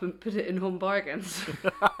lamp and put it in Home Bargains.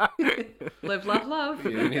 Live, laugh, love.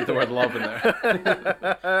 You need the word love in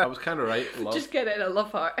there. I was kind of right. Love. Just get it in a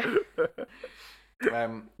love heart.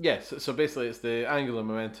 Yes, so basically it's the angular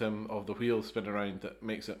momentum of the wheel spinning around that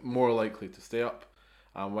makes it more likely to stay up,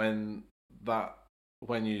 and when that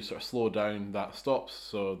when you sort of slow down, that stops,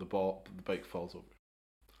 so the bike falls over.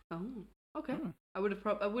 Oh, okay. I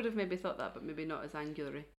would have maybe thought that, but maybe not as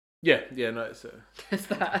angularly. Yeah, no, it's... Just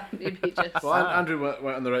that, maybe just... Well, Andrew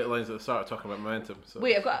went on the right lines at the start, talking about momentum. So.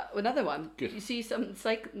 Wait, I've got another one. Good. You see some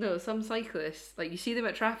cyclists, like, you see them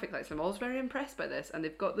at traffic lights. I'm always very impressed by this, and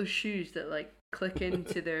they've got those shoes that, like, click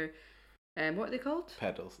into their... what are they called?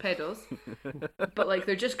 Pedals. But, like,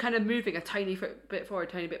 they're just kind of moving a tiny bit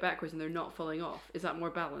forward, tiny bit backwards, and they're not falling off. Is that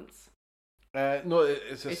more balance? No,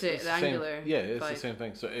 it's just... Is it the angular? Yeah, it's the same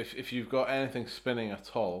thing. So if you've got anything spinning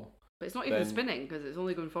at all... But it's not even spinning, because it's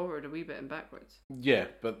only going forward a wee bit and backwards. Yeah,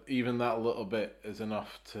 but even that little bit is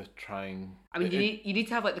enough to try and... I mean, you need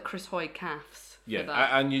to have, like, the Chris Hoy calves. Yeah, for that.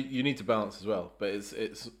 and you need to balance as well. But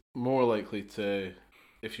it's more likely to...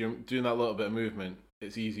 If you're doing that little bit of movement,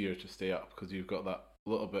 it's easier to stay up, because you've got that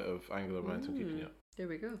little bit of angular momentum keeping you up. There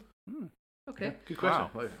we go. Okay. Yeah, good question.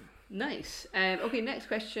 Wow. Nice. Okay, next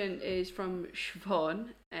question is from Siobhan,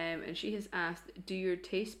 and she has asked, do your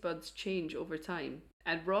taste buds change over time?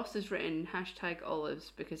 And Ross has written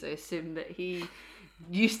 #olives because I assume that he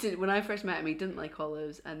used to, when I first met him, he didn't like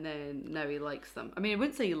olives, and then now he likes them. I mean, I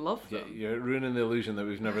wouldn't say he loves them. Yeah, you're ruining the illusion that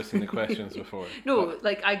we've never seen the questions before. No, but...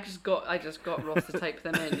 like I just got Ross to type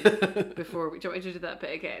them in before. Do you want me to do that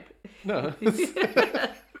bit again? No.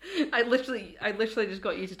 I literally just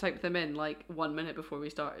got you to type them in like 1 minute before we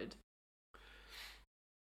started.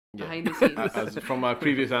 Yeah. Behind the scenes. As from my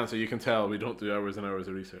previous answer, you can tell we don't do hours and hours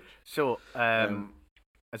of research. So,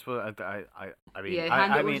 I suppose I mean, yeah,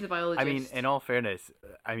 hand it over to the biologist. I mean, in all fairness,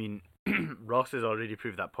 I mean, Ross has already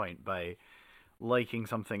proved that point by liking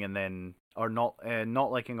something and then, or not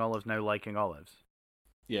liking olives, now liking olives.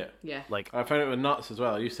 Yeah. Like I found it with nuts as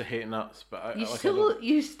well. I used to hate nuts, but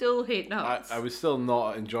you still hate nuts. I was still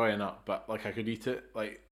not enjoying nut, but like I could eat it.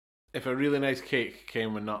 Like if a really nice cake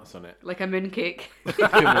came with nuts on it, like a mooncake.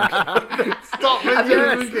 Stop mentioning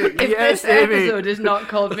mooncake. If this episode is not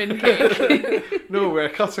called mooncake. No, we're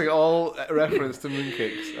cutting all reference to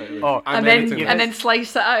mooncakes. Oh, and then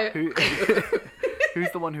slice it out.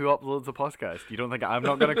 Who's the one who uploads the podcast? You don't think I'm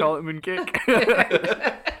not going to call it mooncake?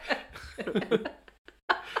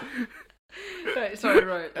 Right,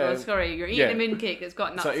 sorry, you're eating a mooncake that's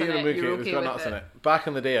got nuts in it. Eating a mooncake you're that's okay got with nuts it. in it. Back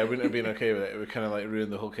in the day, I wouldn't have been okay with it. It would kind of like ruin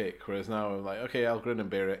the whole cake. Whereas now I'm like, okay, I'll grin and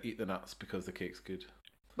bear it, eat the nuts because the cake's good.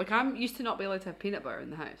 Like I'm used to not be allowed to have peanut butter in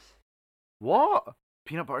the house. What?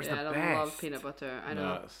 Peanut butter's the I best. don't love peanut butter. I know.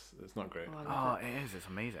 No, it's not great. Oh, it is. It's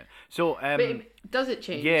amazing. So, but does it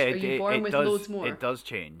change? Yeah, Are you born with loads more? It does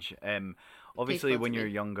change. Obviously, when you're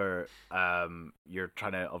younger, you're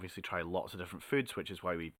trying to obviously try lots of different foods, which is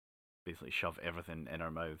why we basically shove everything in our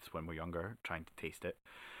mouths when we're younger, trying to taste it.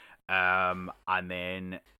 And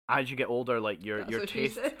then as you get older, like your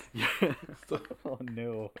taste. Oh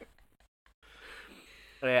no.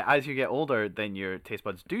 As you get older, then your taste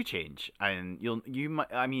buds do change, and you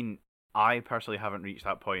might. I mean, I personally haven't reached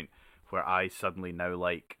that point where I suddenly now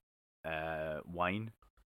like wine,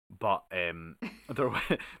 but there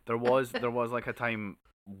was like a time.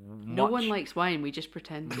 No one likes wine. We just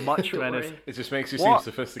pretend. It just makes you seem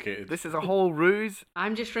sophisticated. This is a whole ruse.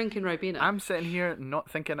 I'm just drinking Ribena. I'm sitting here not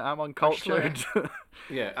thinking I'm uncultured.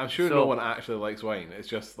 Yeah, I'm sure no one actually likes wine. It's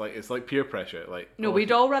just like it's like peer pressure. Like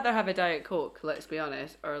we'd all rather have a Diet Coke. Let's be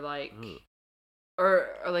honest, or like, or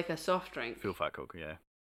like a soft drink. Full fat Coke, yeah.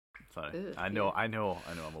 Sorry, I know, I'm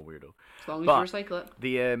a weirdo. As long as you recycle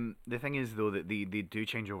it. The thing is though that they do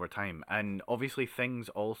change over time, and obviously things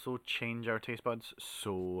also change our taste buds.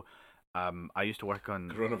 So, I used to work on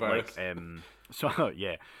coronavirus.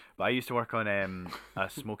 But I used to work on a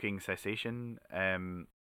smoking cessation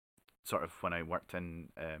sort of when I worked in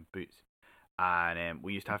Boots, and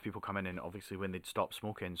we used to have people come in, and obviously when they'd stop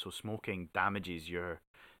smoking, so smoking damages your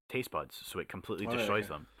taste buds, so it completely destroys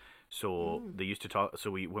them. So they used to talk.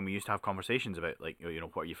 So when we used to have conversations about like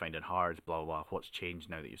what are you finding hard, blah blah blah. What's changed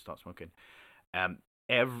now that you stopped smoking?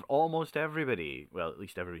 Almost everybody, well at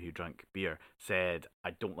least everybody who drank beer, said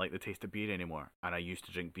I don't like the taste of beer anymore. And I used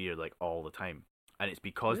to drink beer like all the time, and it's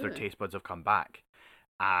because their taste buds have come back,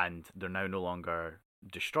 and they're now no longer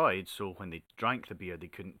destroyed. So when they drank the beer, they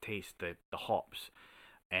couldn't taste the hops.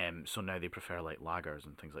 So now they prefer like lagers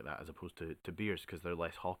and things like that as opposed to beers because they're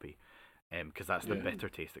less hoppy. Because that's the bitter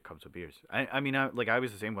taste that comes with beers. I mean, I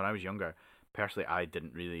was the same when I was younger. Personally, I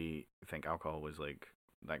didn't really think alcohol was like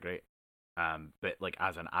that great. But like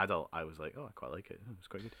as an adult, I was like, oh, I quite like it. It's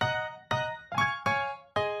quite good.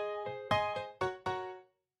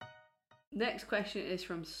 Next question is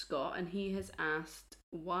from Scott, and he has asked,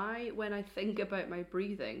 why, when I think about my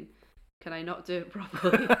breathing, can I not do it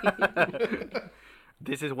properly?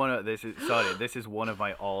 This is one of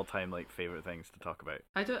my all-time like favorite things to talk about.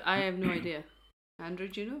 I have no idea. Andrew,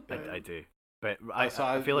 do you know? I do, but I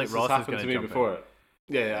So feel like this Ross has is happened going to me before.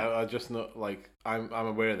 Yeah, I just not like I'm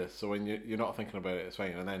aware of this. So when you're not thinking about it, it's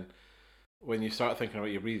fine. And then when you start thinking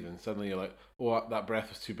about your breathing, suddenly you're like, oh, that breath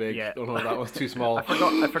was too big. Yeah. Oh no, that was too small. I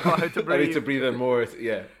forgot how to breathe. I need to breathe in more.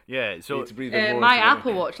 Yeah. Yeah. So I need to breathe in more my to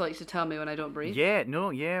Apple Watch likes to tell me when I don't breathe. Yeah. No.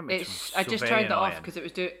 Yeah. It's so I just very turned it off annoying. because it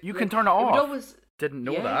was doing. You can turn it off. It would always. Didn't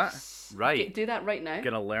know Yes. that. Right. Do that right now.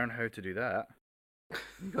 Gonna learn how to do that.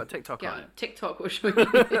 You got TikTok on it. TikTok will show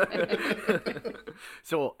you.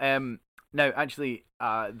 So now actually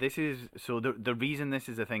this is so the reason this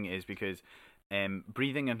is a thing is because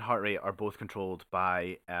breathing and heart rate are both controlled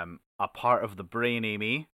by a part of the brain,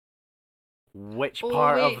 Amy. Which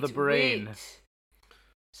part of the brain? Wait.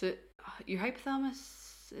 So your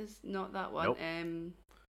hypothalamus is not that one. Nope.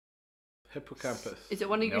 Hippocampus. Is it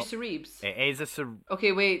one of your Nope. cerebs? It is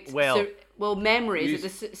Okay, wait. Well, memory. Is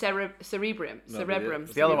it the cerebrum? No, Cerebrum.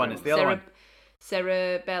 It's the other one. It's the other one.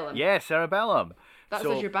 Cerebellum. Yeah, cerebellum. That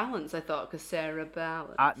So, was your balance, I thought, because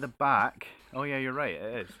cerebellum. at the back. Oh yeah, you're right.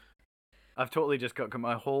 It is. I've totally just got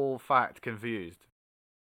my whole fact confused.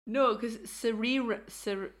 No, because cerebrum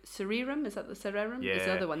is that the cerebrum? Is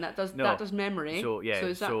the Yeah. other one that does No. memory. So yeah, So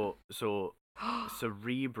is that so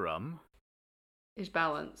cerebrum is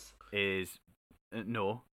balance? is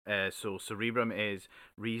no. So cerebrum is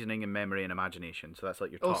reasoning and memory and imagination. So that's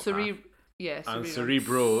like your top half. Yeah, And cerebrum.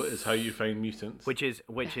 cerebro is how you find mutants. Which is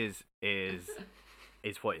what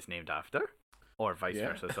it's named after, or vice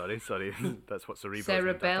Yeah. versa. Sorry, that's what cerebrum.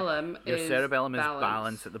 Cerebellum Your is cerebellum balance. is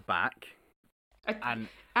balance at the back, and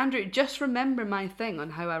Andrew, just remember my thing on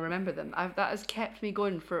how I remember them. That has kept me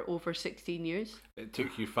going for over 16 years. It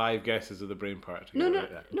took you 5 guesses of the brain part to No, get no, it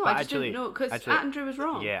right there. no. But I just didn't know because Andrew was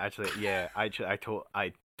wrong. Yeah, I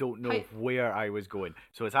don't know where I was going.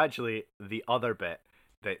 So it's actually the other bit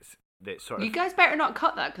that's sort of You guys better not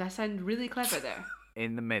cut that because I sound really clever there.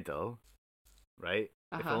 in the middle, right?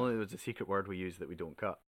 If Uh-huh. only there was a secret word we use that we don't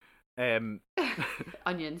cut.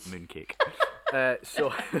 Onions. Mooncake.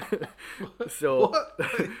 So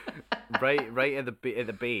right at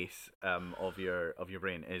the base of your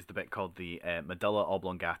brain is the bit called the medulla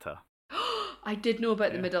oblongata. I did know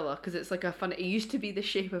about the medulla because it's like a fun. It used to be the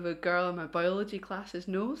shape of a girl in my biology class's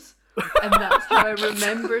nose, and that's how I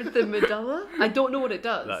remembered the medulla. I don't know what it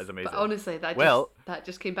does. That is amazing. But honestly, that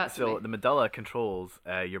just came back to me. So the medulla controls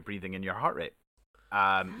your breathing and your heart rate.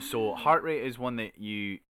 So heart rate is one that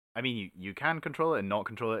you can control it and not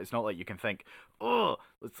control it. It's not like you can think, oh,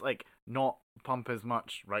 let's like not pump as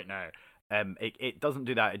much right now. It doesn't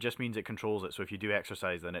do that. It just means it controls it. So if you do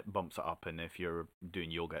exercise, then it bumps it up, and if you're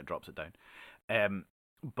doing yoga, it drops it down.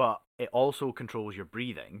 But it also controls your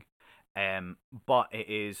breathing. But it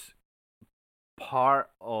is part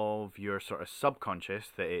of your sort of subconscious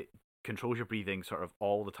that it controls your breathing sort of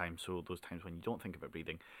all the time. So those times when you don't think about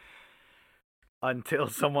breathing, until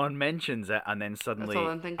someone mentions it, and then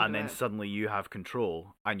suddenly you have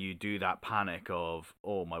control, and you do that panic of,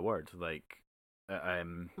 oh my word, like,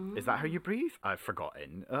 is that how you breathe? I've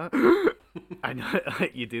forgotten. And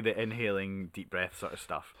you do the inhaling deep breath sort of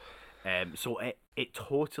stuff. So it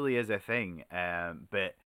totally is a thing,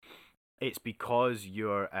 but it's because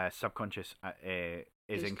your subconscious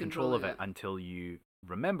is in control of it until you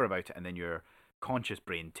remember about it, and then your conscious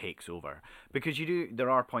brain takes over. Because there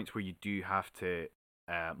are points where you do have to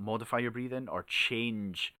modify your breathing or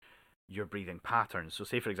change your breathing patterns. So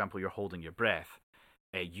say, for example, you're holding your breath,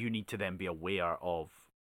 you need to then be aware of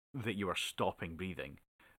that you are stopping breathing.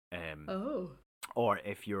 Or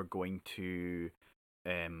if you're going to,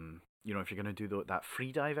 if you're going to do that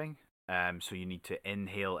free diving, so you need to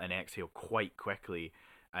inhale and exhale quite quickly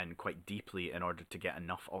and quite deeply in order to get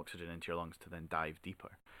enough oxygen into your lungs to then dive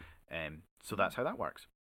deeper. So that's how that works.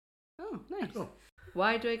 Oh, nice. Cool.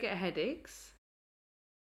 Why do I get headaches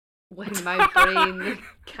when my brain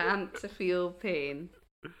can't feel pain?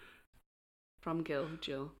 From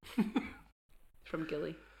Jill. From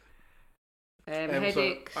Gilly.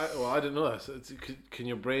 Headaches. So I didn't know this. Can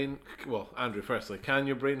your brain... Well, Andrew, firstly, can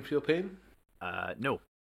your brain feel pain? No.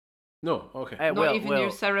 No, okay. Not even your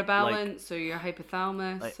cerebellum or your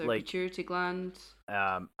hypothalamus or pituitary gland.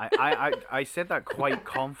 I said that quite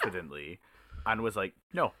confidently, and was like,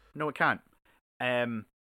 no, it can't. And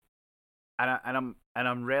I'm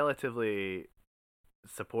relatively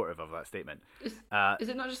supportive of that statement. Is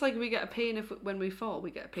it not just like we get a pain when we fall? We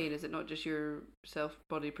get a pain. Is it not just your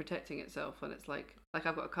body protecting itself? And it's like I've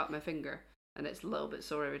got to cut my finger, and it's a little bit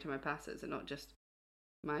sore every time I pass it. Is it not just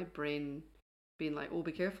my brain being like, oh,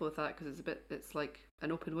 be careful with that because it's like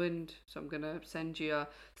an open wound. So I'm going to send you a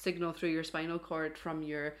signal through your spinal cord from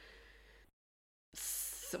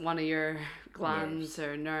one of your glands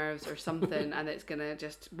or nerves or something, and it's going to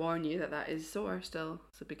just warn you that is sore still.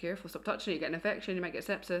 So be careful. Stop touching it. You get an infection. You might get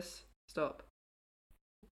sepsis. Stop.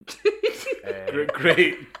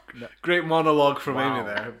 Great monologue from Wow. Amy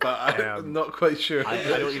there, but I'm not quite sure. I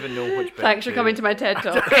don't even know which bit. Thanks for coming to my TED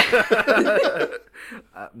Talk.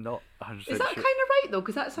 I'm not 100% Is that sure. kind of right though?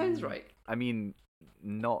 Because that sounds right. I mean,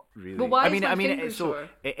 not really. But why I is mean, my I mean, finger it's so sore?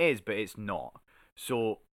 it is, but it's not.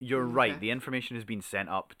 So you're right. Okay. The information has been sent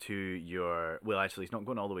up to your. Well, actually, it's not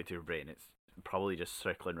going all the way to your brain. It's probably just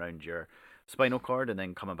circling around your spinal cord and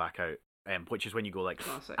then coming back out. Which is when you go like,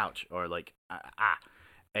 Classic. ouch, or like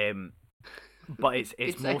but it's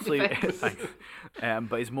Good sound mostly effects. thanks.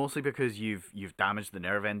 But it's mostly because you've damaged the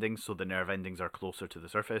nerve endings, so the nerve endings are closer to the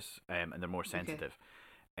surface, and they're more sensitive.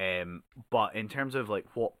 But in terms of like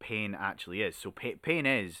what pain actually is, so pain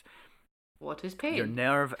is What is pain? your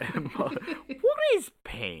nerve. What is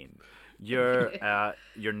pain? Your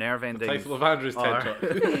nerve endings Title of Andrew's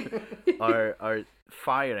TED Talk. are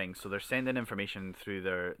firing, so they're sending information through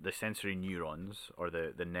the sensory neurons or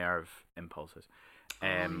the nerve impulses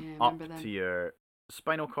up remember them. to your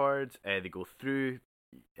spinal cord. They go through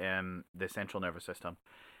the central nervous system,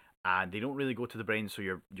 and they don't really go to the brain, so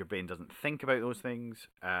your brain doesn't think about those things,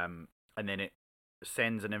 and then it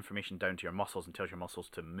sends an information down to your muscles and tells your muscles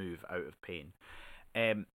to move out of pain.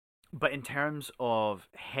 But in terms of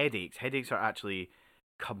headaches are actually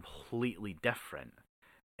completely different.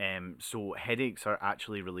 So headaches are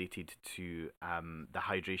actually related to the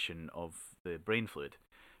hydration of the brain fluid.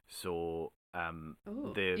 So even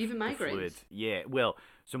migraines? the fluid, yeah. Well,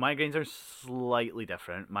 so migraines are slightly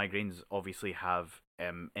different. Migraines obviously have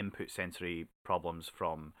input sensory problems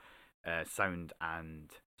from sound and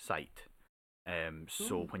sight.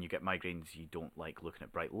 So when you get migraines, you don't like looking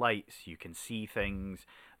at bright lights. You can see things.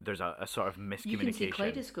 There's a sort of miscommunication. You can see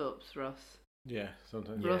kaleidoscopes, Ross. Yeah,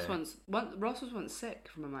 sometimes. Yeah. Ross was once sick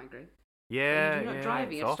from a migraine. Yeah, You're not yeah,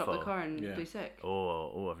 driving, it's you have to stop awful. the car and Yeah. be sick.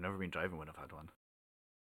 Oh, I've never been driving when I've had one.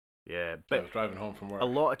 Yeah, I but was driving home from work. a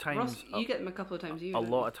lot of times, Ross, you get them a couple of times a year. a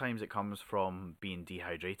don't lot you? of times it comes from being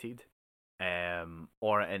dehydrated,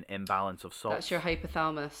 or an imbalance of salts. That's your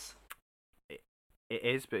hypothalamus. It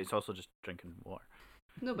is, but it's also just drinking water.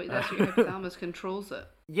 No, but that's your hypothalamus controls it.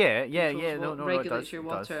 Yeah. Controls No, what no, regulates it does, your it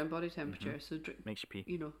water does. and body temperature. So Makes you pee.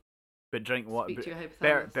 you know, But drink water. speak to your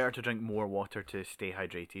Better, hypothalamus. better to drink more water to stay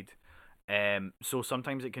hydrated. So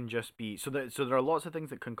sometimes it can just be so there are lots of things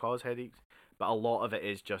that can cause headaches, but a lot of it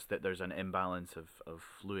is just that there's an imbalance of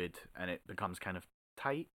fluid and it becomes kind of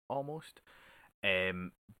tight almost.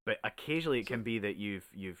 But occasionally it can be that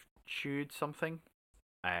you've chewed something,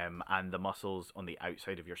 and the muscles on the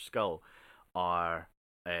outside of your skull are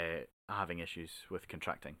having issues with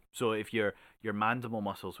contracting. So if your mandible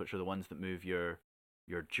muscles, which are the ones that move your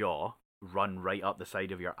jaw, run right up the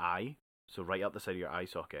side of your eye, so right up the side of your eye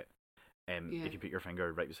socket. If you put your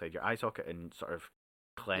finger right beside your eye socket and sort of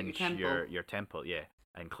clench your temple, yeah,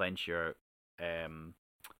 and clench your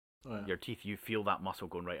teeth, you feel that muscle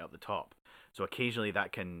going right up the top. So occasionally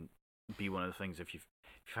that can be one of the things. If you've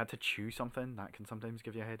had to chew something, that can sometimes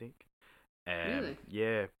give you a headache. Really?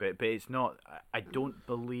 Yeah, but it's not. I don't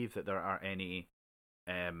believe that there are any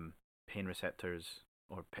pain receptors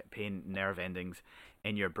or pain nerve endings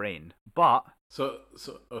in your brain. But So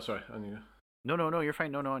oh sorry, on you. no, you're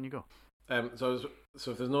fine. No, on you go. So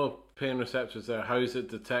if there's no pain receptors there, how is it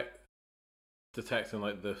detecting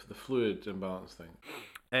like the fluid imbalance thing?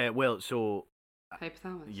 Well, so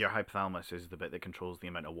Hypothalamus. your hypothalamus is the bit that controls the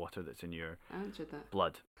amount of water that's in your I answered that.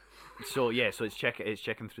 blood. So yeah, so it's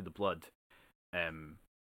checking through the blood.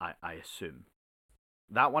 I assume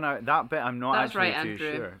that bit I'm not That's actually right, too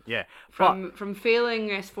Andrew. sure. Yeah, From failing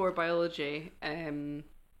S4 biology, even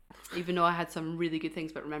though I had some really good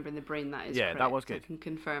things about remembering the brain, that is Yeah, that correct. was good. I can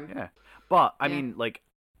confirm. yeah, but I Yeah. mean, like,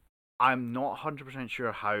 I'm not 100%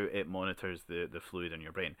 sure how it monitors the fluid in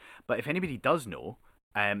your brain. But if anybody does know,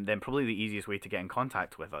 then probably the easiest way to get in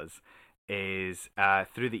contact with us is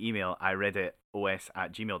through the email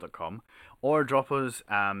ireaditos@gmail.com, or drop us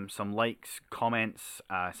some likes, comments,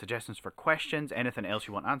 suggestions for questions, anything else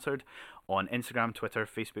you want answered on Instagram, Twitter,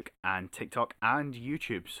 Facebook, and TikTok, and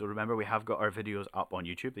YouTube. So remember, we have got our videos up on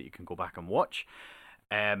YouTube that you can go back and watch.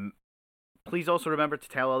 Please also remember to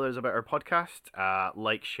tell others about our podcast,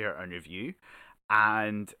 like, share, and review.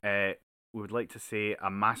 And we would like to say a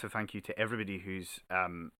massive thank you to everybody who's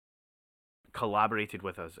collaborated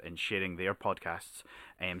with us in sharing their podcasts.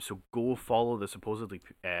 So go follow the Supposedly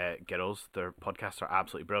Girls. Their podcasts are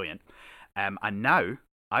absolutely brilliant. And now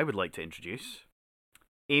I would like to introduce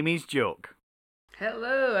Amy's joke.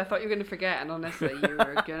 Hello. I thought you were going to forget, and honestly, you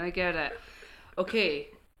were going to get it. Okay.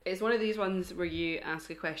 It's one of these ones where you ask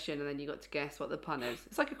a question and then you got to guess what the pun is.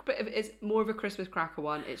 It's like it's more of a Christmas cracker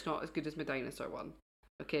one. It's not as good as my dinosaur one.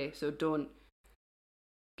 Okay, so don't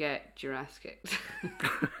get your ass kicked.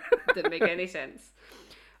 Didn't make any sense.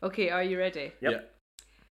 Okay, are you ready? Yep. Yeah.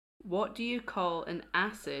 What do you call an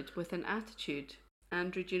acid with an attitude?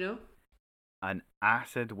 Andrew, do you know? An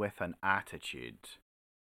acid with an attitude.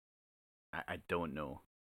 I don't know.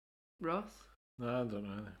 Ross? No, I don't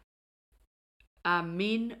know either.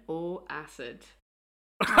 Amino acid.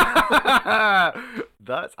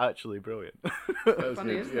 That's actually brilliant. That's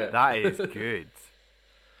Funny, good, isn't yeah. it? That is good.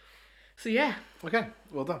 So yeah. Okay,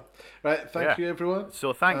 well done. Right, thank you everyone.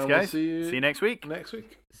 So thanks, And we'll guys. see you next week. Next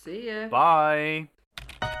week. See ya. Bye.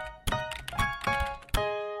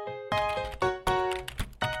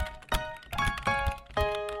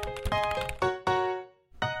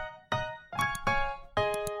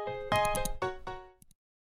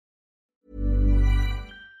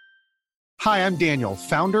 Hi, I'm Daniel,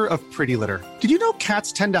 founder of Pretty Litter. Did you know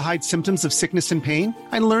cats tend to hide symptoms of sickness and pain?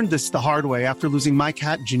 I learned this the hard way after losing my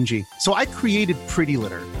cat, Gingy. So I created Pretty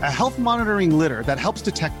Litter, a health monitoring litter that helps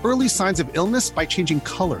detect early signs of illness by changing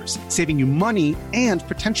colors, saving you money and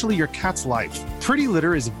potentially your cat's life. Pretty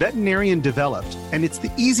Litter is veterinarian developed, and it's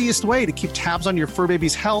the easiest way to keep tabs on your fur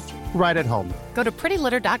baby's health right at home. Go to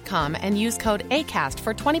prettylitter.com and use code ACAST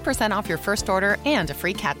for 20% off your first order and a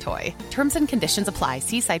free cat toy. Terms and conditions apply.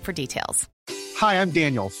 See site for details. Hi, I'm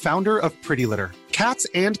Daniel, founder of Pretty Litter. Cats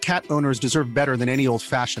and cat owners deserve better than any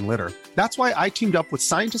old-fashioned litter. That's why I teamed up with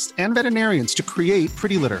scientists and veterinarians to create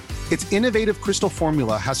Pretty Litter. Its innovative crystal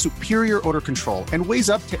formula has superior odor control and weighs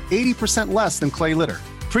up to 80% less than clay litter.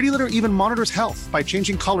 Pretty Litter even monitors health by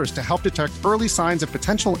changing colors to help detect early signs of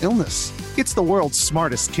potential illness. It's the world's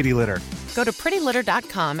smartest kitty litter. Go to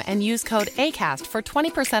prettylitter.com and use code ACAST for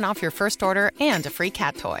 20% off your first order and a free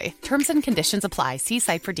cat toy. Terms and conditions apply. See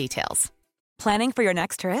site for details. Planning for your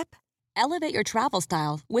next trip? Elevate your travel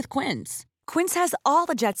style with Quince. Quince has all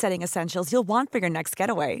the jet-setting essentials you'll want for your next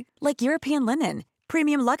getaway, like European linen,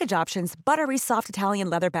 premium luggage options, buttery soft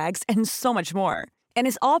Italian leather bags, and so much more. And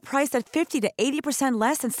is all priced at 50 to 80%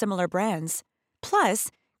 less than similar brands.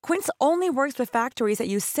 Plus, Quince only works with factories that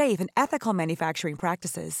use safe and ethical manufacturing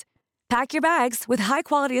practices. Pack your bags with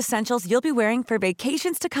high-quality essentials you'll be wearing for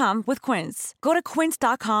vacations to come with Quince. Go to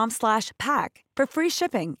quince.com/pack for free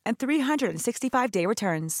shipping and 365-day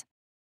returns.